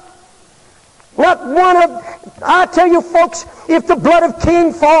earth. Not one of, I tell you folks, if the blood of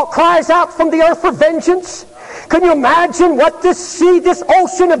King cries out from the earth for vengeance, can you imagine what this sea, this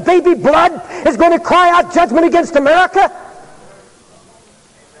ocean of baby blood is going to cry out judgment against America?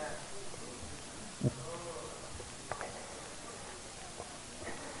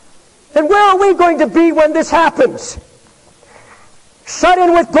 And where are we going to be when this happens? Shut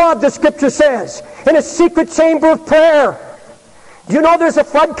in with God, the Scripture says, in a secret chamber of prayer. Do you know there's a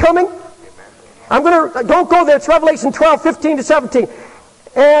flood coming? Don't go there. It's Revelation 12, 15 to 17.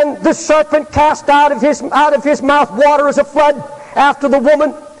 And the serpent cast out of his mouth water as a flood after the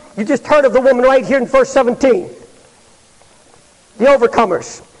woman. You just heard of the woman right here in verse 17. The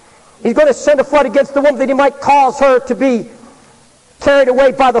overcomers. He's going to send a flood against the woman that he might cause her to be carried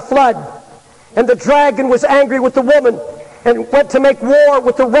away by the flood. And the dragon was angry with the woman and went to make war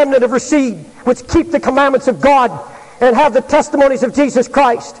with the remnant of her seed, which keep the commandments of God and have the testimonies of Jesus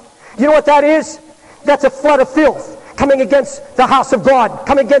Christ. You know what that is? That's a flood of filth coming against the house of God,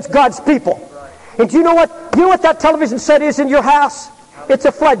 coming against God's people. And do you know what that television set is in your house? It's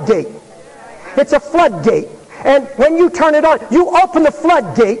a floodgate. It's a floodgate. And when you turn it on, you open the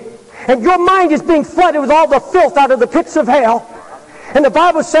floodgate, and your mind is being flooded with all the filth out of the pits of hell. And the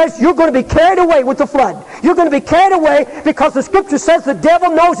Bible says you're going to be carried away with the flood. You're going to be carried away because the Scripture says the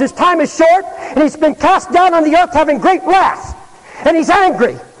devil knows his time is short, and he's been cast down on the earth having great wrath. And he's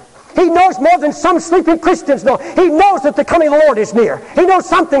angry. He knows more than some sleeping Christians know. He knows that the coming of the Lord is near. He knows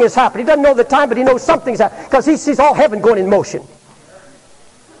something has happened. He doesn't know the time, but he knows something's happened because he sees all heaven going in motion.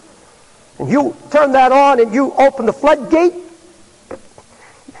 And you turn that on and you open the floodgate.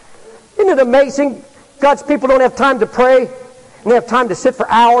 Isn't it amazing? God's people don't have time to pray, and they have time to sit for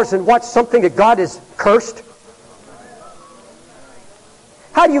hours and watch something that God has cursed.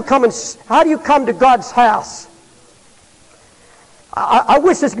 How do you come to God's house? I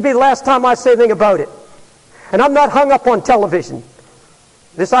wish this could be the last time I say anything about it. And I'm not hung up on television.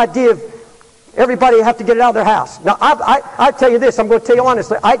 This idea of everybody have to get it out of their house. Now, I tell you this, I'm going to tell you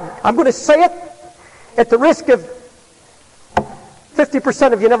honestly, I'm going to say it at the risk of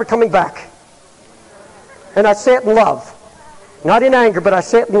 50% of you never coming back. And I say it in love. Not in anger, but I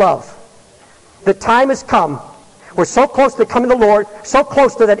say it in love. The time has come. We're so close to the coming of the Lord, so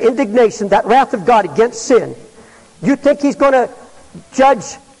close to that indignation, that wrath of God against sin. You think He's going to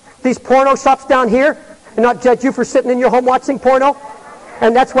judge these porno shops down here and not judge you for sitting in your home watching porno?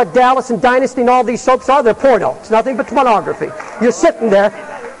 And that's what Dallas and Dynasty and all these soaps are. They're porno. It's nothing but pornography. You're sitting there.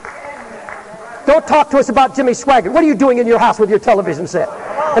 Don't talk to us about Jimmy Swaggart. What are you doing in your house with your television set?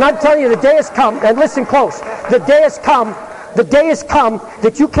 And I'm telling you, the day has come, and listen close, the day has come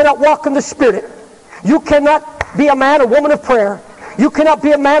that you cannot walk in the Spirit. You cannot be a man or woman of prayer. You cannot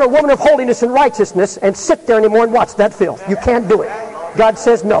be a man or woman of holiness and righteousness and sit there anymore and watch that filth. You can't do it. God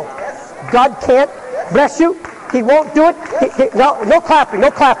says no. God can't. Bless you. He won't do it. No clapping,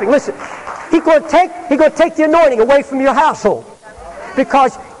 no clapping. Listen, He's going to take the anointing away from your household.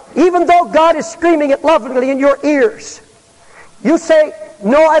 Because even though God is screaming it lovingly in your ears, you say,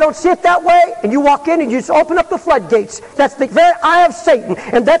 no, I don't see it that way, and you walk in and you just open up the floodgates. That's the very eye of Satan,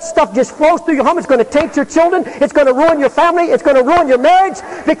 and that stuff just flows through your home. It's going to taint your children. It's going to ruin your family. It's going to ruin your marriage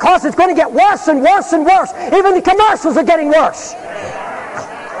because it's going to get worse and worse and worse. Even the commercials are getting worse.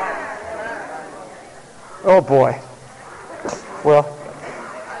 Oh, boy. Well,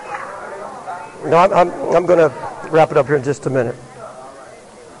 no, I'm going to wrap it up here in just a minute.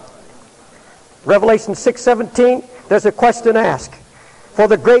 Revelation 6:17, there's a question asked. For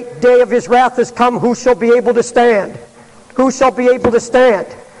the great day of His wrath has come, who shall be able to stand? Who shall be able to stand?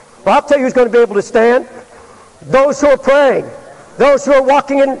 Well, I'll tell you who's going to be able to stand. Those who are praying. Those who are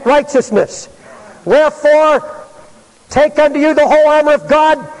walking in righteousness. Wherefore, take unto you the whole armor of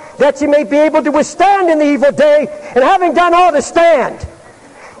God, that ye may be able to withstand in the evil day, and having done all to stand.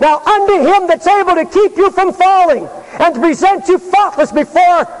 Now unto Him that's able to keep you from falling, and to present you faultless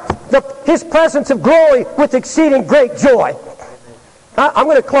before His presence of glory with exceeding great joy. I'm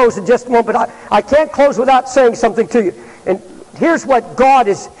going to close in just a moment, but I can't close without saying something to you. And here's what God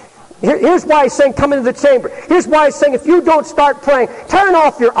is, here's why He's saying come into the chamber. Here's why He's saying if you don't start praying, turn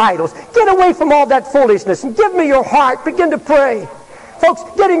off your idols. Get away from all that foolishness and give me your heart. Begin to pray. Folks,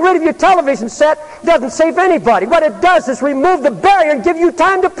 getting rid of your television set doesn't save anybody. What it does is remove the barrier and give you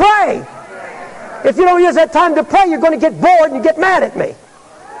time to pray. If you don't use that time to pray, you're going to get bored and you get mad at me.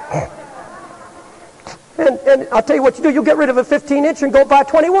 And I'll tell you what you do. You get rid of a 15-inch and go buy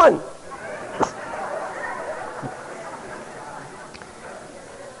 21. All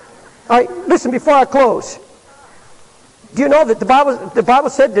right, listen before I close. Do you know that the Bible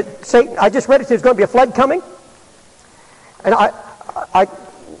said that Satan, I just read it, there's going to be a flood coming? And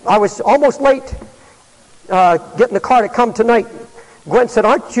I was almost late getting the car to come tonight. Gwen said,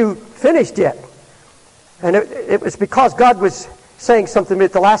 aren't you finished yet? And it was because God was saying something to me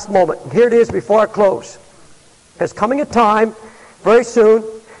at the last moment. And here it is before I close. There's coming a time very soon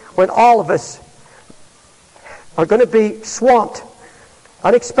when all of us are going to be swamped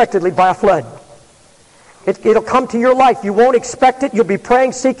unexpectedly by a flood. It'll come to your life. You won't expect it. You'll be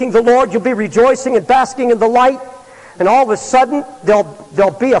praying, seeking the Lord. You'll be rejoicing and basking in the light. And all of a sudden,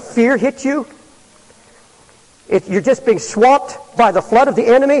 there'll be a fear hit you. You're just being swamped by the flood of the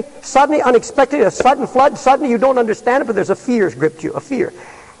enemy. Suddenly, unexpectedly, a sudden flood. Suddenly, you don't understand it, but there's a fear has gripped you. A fear.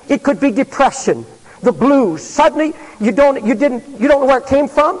 It could be depression, the blues. Suddenly, you don't know where it came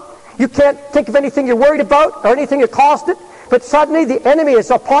from. You can't think of anything you're worried about or anything that caused it. But suddenly, the enemy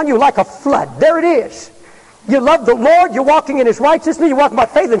is upon you like a flood. There it is. You love the Lord. You're walking in His righteousness. You're walking by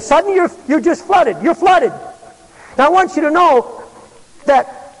faith, and suddenly you're just flooded. You're flooded. Now, I want you to know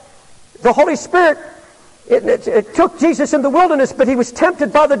that the Holy Spirit. It took Jesus in the wilderness, but He was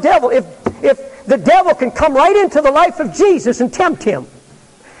tempted by the devil. If the devil can come right into the life of Jesus and tempt Him,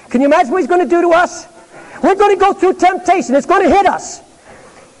 can you imagine what he's going to do to us? We're going to go through temptation. It's going to hit us.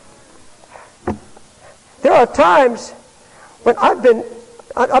 There are times when I've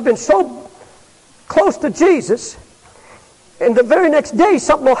been so close to Jesus, and the very next day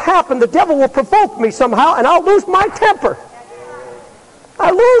something will happen. The devil will provoke me somehow, and I'll lose my temper.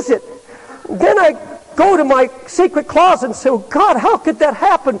 I lose it. Then I go to my secret closet and say, oh God, how could that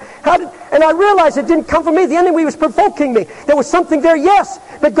happen? And I realized it didn't come from me. The enemy was provoking me. There was something there, yes,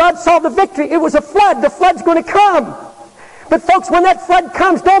 but God saw the victory. It was a flood. The flood's going to come. But folks, when that flood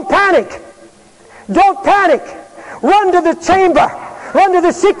comes, don't panic. Don't panic. Run to the chamber. Run to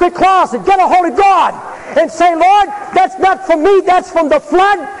the secret closet. Get a hold of God and say, Lord, that's not from me. That's from the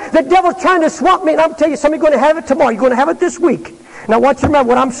flood. The devil's trying to swamp me. And I'm going to tell you something. You're going to have it tomorrow. You're going to have it this week. And I want you to remember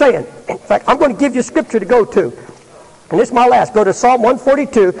what I'm saying. In fact, I'm going to give you scripture to go to. And this is my last. Go to Psalm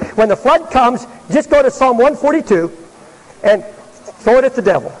 142. When the flood comes, just go to Psalm 142 and throw it at the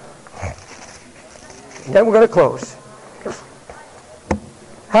devil. And then we're going to close.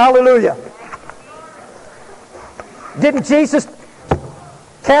 Hallelujah. Didn't Jesus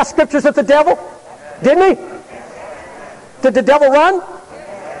cast scriptures at the devil? Didn't He? Did the devil run?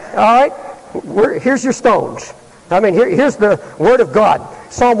 All right. Here's your stones. I mean, here's the Word of God.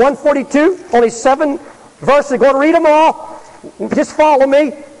 Psalm 142, only 7 verses. Go to read them all. Just follow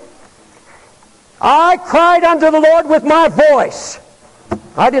me. I cried unto the Lord with my voice.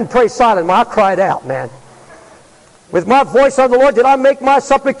 I didn't pray silent. I cried out, man. With my voice unto the Lord did I make my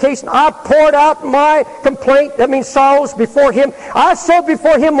supplication. I poured out my complaint, that means sorrows, before Him. I showed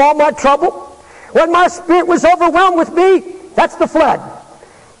before Him all my trouble. When my spirit was overwhelmed with me, that's the flood.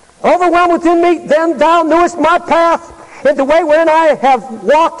 Overwhelmed within me, then thou knewest my path, and the way wherein I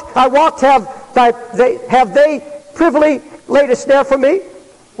walked, have they privily laid a snare for me.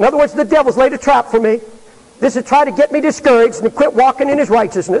 In other words, the devil's laid a trap for me. This is try to get me discouraged and quit walking in His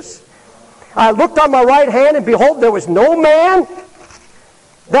righteousness. I looked on my right hand, and behold, there was no man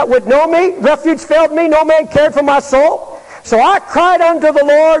that would know me. Refuge failed me. No man cared for my soul. So I cried unto the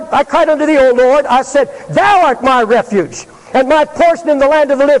Lord. I cried unto Thee, O Lord. I said, Thou art my refuge, and my portion in the land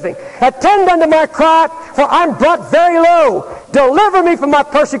of the living. Attend unto my cry, for I'm brought very low. Deliver me from my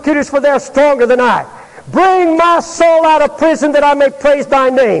persecutors, for they are stronger than I. Bring my soul out of prison, that I may praise Thy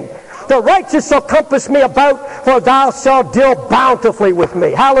name. The righteous shall compass me about, for Thou shalt deal bountifully with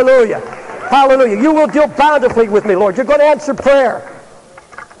me. Hallelujah. Hallelujah. You will deal bountifully with me, Lord. You're going to answer prayer.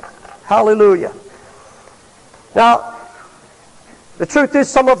 Hallelujah. Now, the truth is,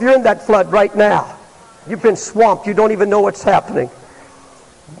 some of you are in that flood right now. You've been swamped. You don't even know what's happening.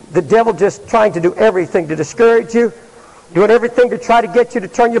 The devil just trying to do everything to discourage you, doing everything to try to get you to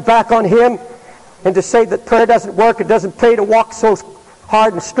turn your back on Him, and to say that prayer doesn't work, it doesn't pay to walk so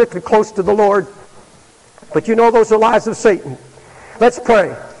hard and strictly close to the Lord. But you know those are lies of Satan. Let's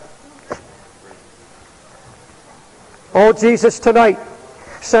pray. Oh, Jesus, tonight,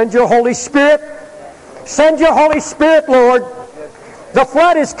 send your Holy Spirit. Send your Holy Spirit, Lord. The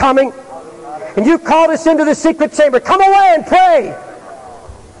flood is coming. And you called us into the secret chamber. Come away and pray.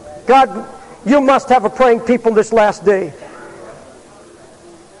 God, you must have a praying people this last day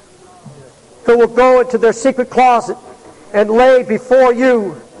who will go into their secret closet and lay before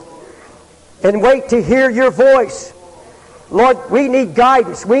you and wait to hear your voice. Lord, we need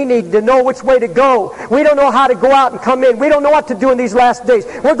guidance. We need to know which way to go. We don't know how to go out and come in. We don't know what to do in these last days.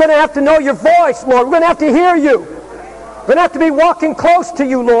 We're going to have to know your voice, Lord. We're going to have to hear you. We're going to have to be walking close to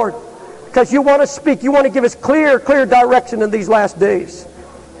you, Lord, because you want to speak. You want to give us clear direction in these last days.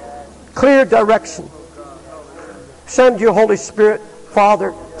 Clear direction. Send your Holy Spirit,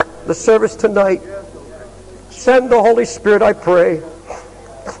 Father, the service tonight. Send the Holy Spirit, I pray.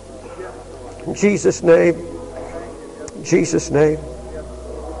 In Jesus' name. In Jesus' name.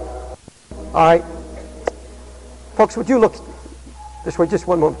 All right. Folks, would you look this way just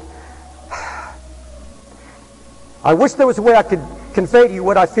one moment? I wish there was a way I could convey to you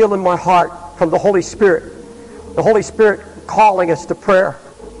what I feel in my heart from the Holy Spirit. The Holy Spirit calling us to prayer.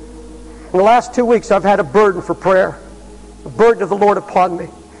 In the last 2 weeks, I've had a burden for prayer. A burden of the Lord upon me.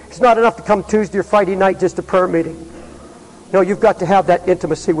 It's not enough to come Tuesday or Friday night just a prayer meeting. No, you've got to have that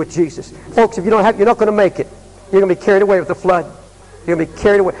intimacy with Jesus. Folks, if you don't have, you're not going to make it. You're going to be carried away with the flood. You're going to be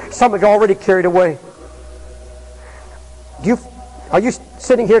carried away. Some are already carried away. Are you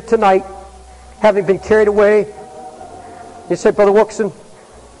sitting here tonight having been carried away? You say, Brother Wilkerson,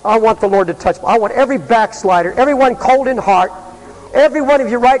 I want the Lord to touch me. I want every backslider, everyone cold in heart, every one of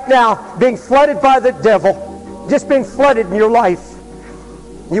you right now being flooded by the devil, just being flooded in your life.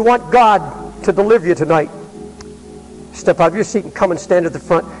 You want God to deliver you tonight. Step out of your seat and come and stand at the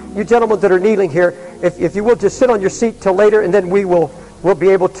front. You gentlemen that are kneeling here, if you will just sit on your seat till later, and then we'll be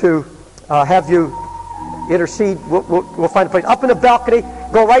able to have you intercede. We'll find a place. Up in the balcony,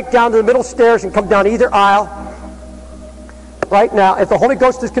 go right down to the middle stairs and come down either aisle. Right now, if the Holy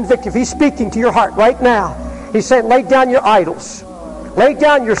Ghost is convicted, if He's speaking to your heart right now, He's saying, lay down your idols. Lay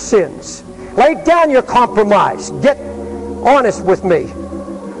down your sins. Lay down your compromise. Get honest with me.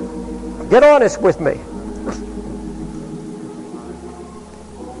 Get honest with me.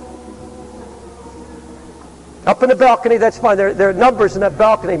 Up in the balcony, that's fine. There are numbers in that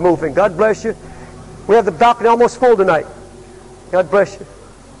balcony moving. God bless you. We have the balcony almost full tonight. God bless you.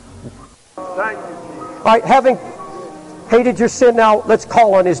 Thank you. All right, having hated your sin, now let's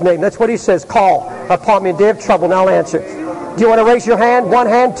call on His name. That's what He says. Call upon me in day of trouble, and I'll answer. Do you want to raise your hand? One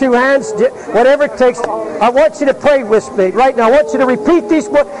hand, two hands? Whatever it takes. I want you to pray with me right now. I want you to repeat these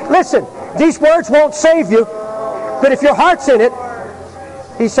words. Listen, these words won't save you, but if your heart's in it,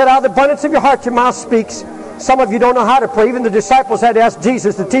 He said, out of the abundance of your heart, your mouth speaks. Some of you don't know how to pray. Even the disciples had to ask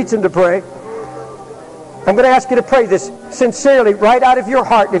Jesus to teach them to pray. I'm going to ask you to pray this sincerely, right out of your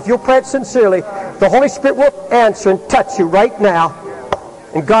heart. If you'll pray it sincerely, the Holy Spirit will answer and touch you right now,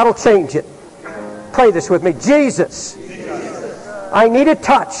 and God will change it. Pray this with me. Jesus, I need a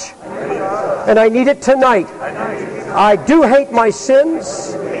touch, and I need it tonight. I do hate my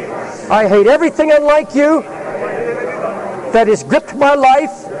sins. I hate everything unlike you that has gripped my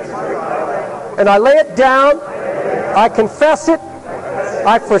life, and I lay it down. I confess it.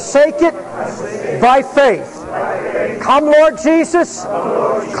 I forsake it by faith. Come, Lord Jesus,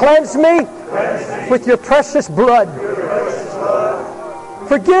 cleanse me with your precious blood.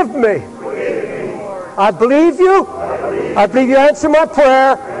 Forgive me. I believe you. I believe you answer my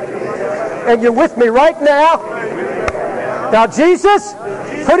prayer, and you're with me right now. Now, Jesus,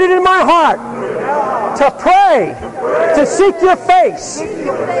 put it in my heart to pray, to seek your face,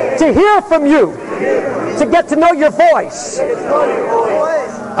 to hear from you, to get to know your voice.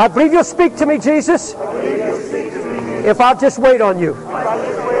 I believe you'll speak to me, Jesus, if I'll just wait on you.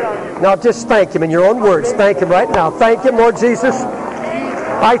 Now just thank Him in your own words. Thank Him right now. Thank Him, Lord Jesus.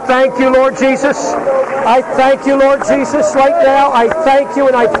 I thank you, Lord Jesus. I thank you, Lord Jesus, right now. I thank you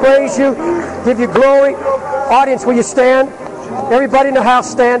and I praise you. Give you glory. Audience, will you stand? Everybody in the house,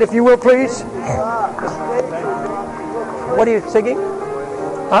 stand, if you will, please. What are you singing?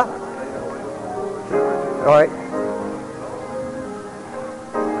 Huh? All right.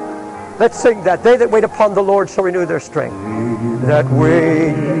 Let's sing that. They that wait upon the Lord shall renew their strength. That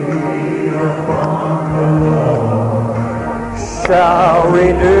wait upon the Lord shall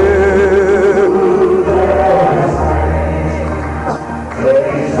renew their strength.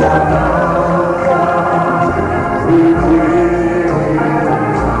 They shall mount up with wings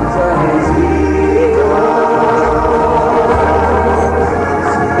as eagles.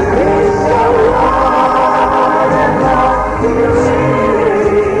 They shall run and not be weary.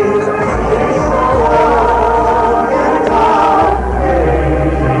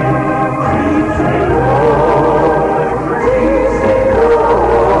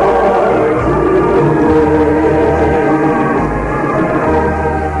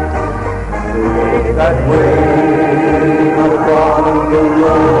 That wait upon the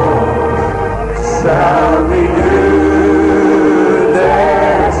Lord shall renew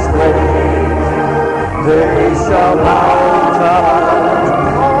their strength. They shall mount up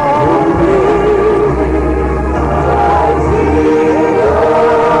with wings as eagles.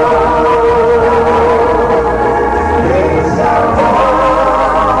 They shall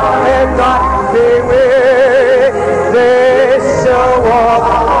run and not be weary. They shall walk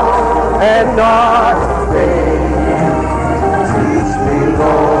and not faint. Teach me,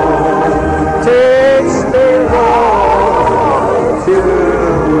 Lord, to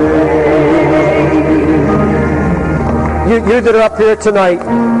wait. You that are up here tonight,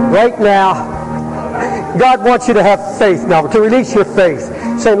 right now, God wants you to have faith now, to release your faith.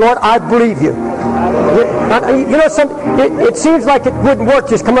 Say, Lord, I believe you. You know, it seems like it wouldn't work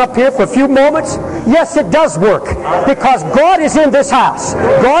just come up here for a few moments. Yes, it does work, because God is in this house.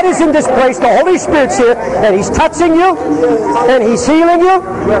 God is in this place. The Holy Spirit's here, and He's touching you, and He's healing you.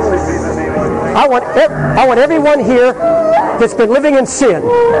 I want everyone here that's been living in sin.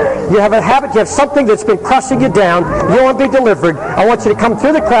 You have a habit, you have something that's been crushing you down. You want to be delivered. I want you to come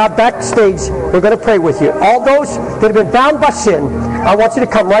through the crowd, backstage. We're going to pray with you. All those that have been bound by sin, I want you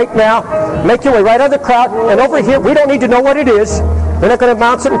to come right now. Make your way right out of the crowd. And over here, we don't need to know what it is. We're not going to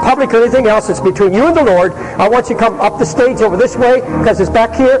announce it in public or anything else. It's between you and the Lord. I want you to come up the stage over this way, because it's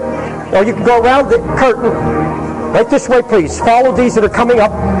back here. Or you can go around the curtain. Right this way, please. Follow these that are coming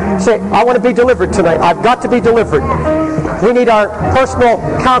up. Say, I want to be delivered tonight. I've got to be delivered. We need our personal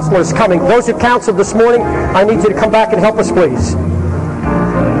counselors coming. Those who counseled this morning, I need you to come back and help us, please.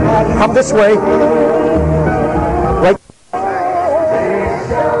 Come this way. Right.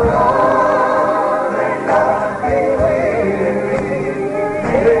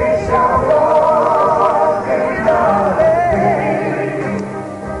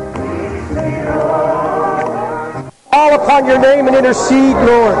 Call upon your name and intercede,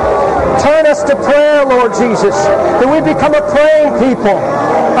 Lord. Turn us to prayer, Lord Jesus, that we become a praying people,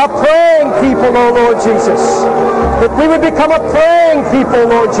 oh Lord Jesus. That we would become a praying people,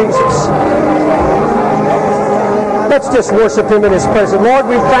 Lord Jesus. Let's just worship Him in His presence. Lord,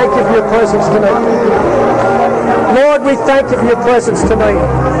 we thank you for your presence tonight. Lord, we thank you for your presence tonight.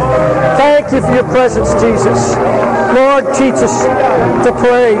 Thank you for your presence, Jesus. Lord, teach us to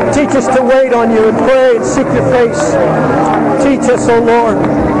pray. Teach us to wait on you and pray and seek your face. Teach us, oh Lord.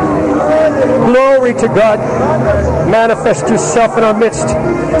 Glory to God. Manifest yourself in our midst.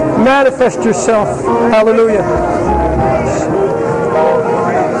 Manifest yourself. Hallelujah.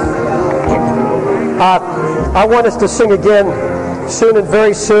 I want us to sing again soon, and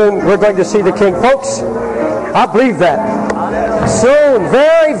very soon we're going to see the King. Folks, I believe that. Soon,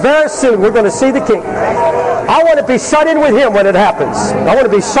 very, very soon, we're going to see the King. I want to be shut in with Him when it happens. I want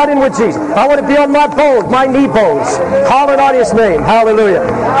to be shut in with Jesus. I want to be on my bones, my knee bones, calling on His name. Hallelujah.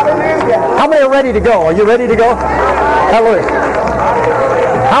 How many are ready to go? Are you ready to go? Hallelujah.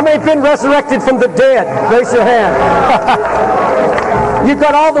 How many have been resurrected from the dead? Raise your hand. You've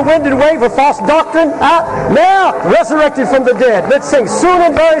got all the wind and wave of false doctrine out. Now, resurrected from the dead. Let's sing. Soon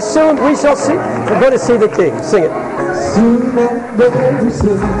and very soon we shall see. We're going to see the King. Sing it. Soon and very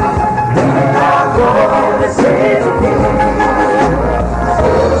soon we are going to see the King.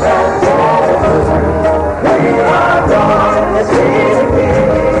 Soon and very soon we are going to see the King.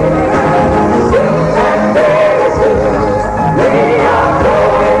 Soon and very soon we are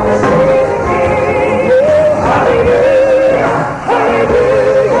going to see the King. Hallelujah,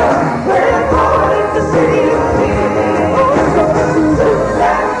 hallelujah, we're going to see the King. Soon and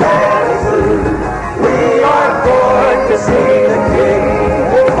very soon we are going to see the King.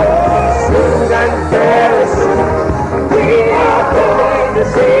 Soon and very soon we are going to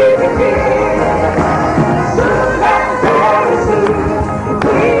see the King.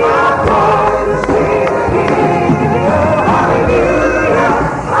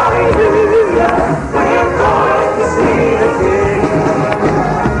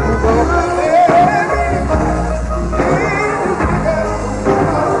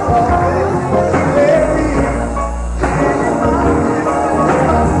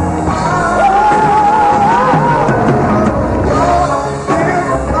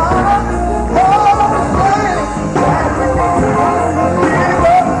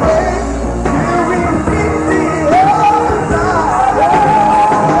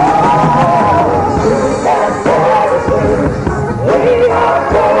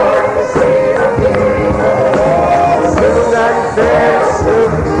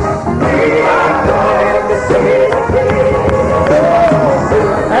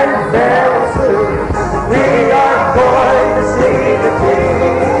 Soon and very soon we are going to see the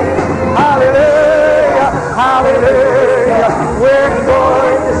King. Hallelujah, hallelujah, we're going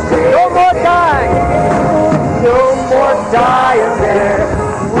to see the King. Dying there,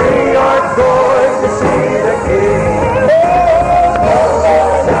 we are going to see the King. Oh,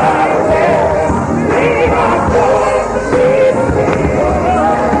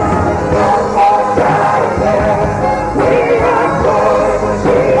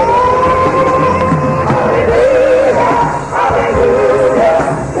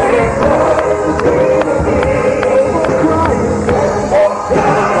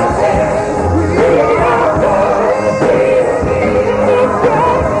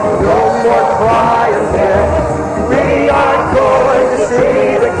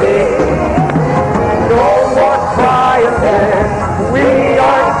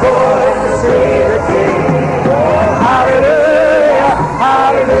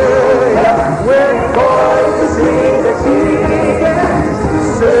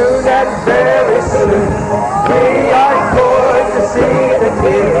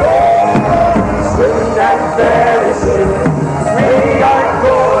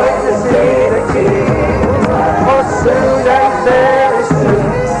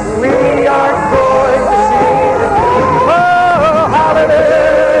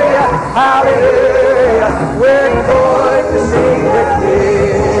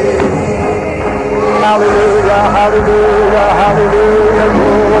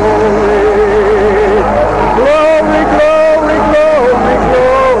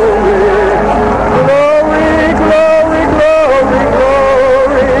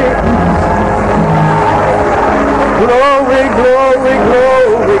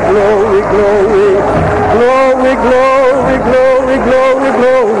 glory, glory, glory, glory, glory, glory,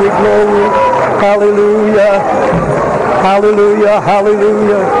 glory, glory. Hallelujah, hallelujah,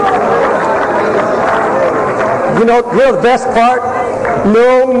 hallelujah. You know the best part?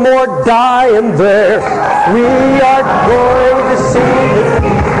 No more dying there. We are going to see it.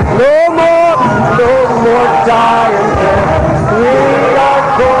 No more dying there. We are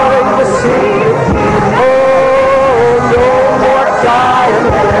going to see it. Oh, no more dying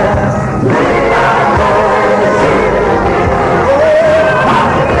there. We are going to see it.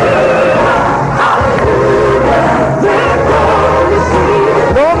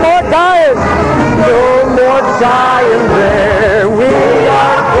 No more dying. No more dying there. We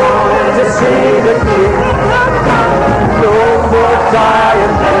are going to see the King. No more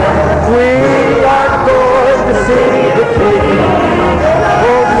dying there. We are going to see the King.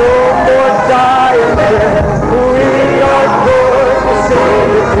 Oh, no more dying there. We are going to see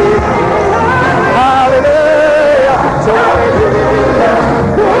the King. Hallelujah. Hallelujah.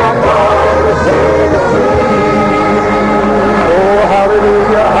 We're going to see the King. Oh,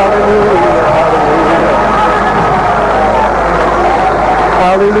 hallelujah, hallelujah, hallelujah.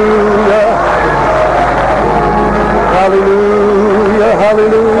 Hallelujah, hallelujah,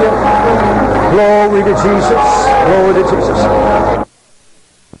 hallelujah. Glory to Jesus. Glory to Jesus.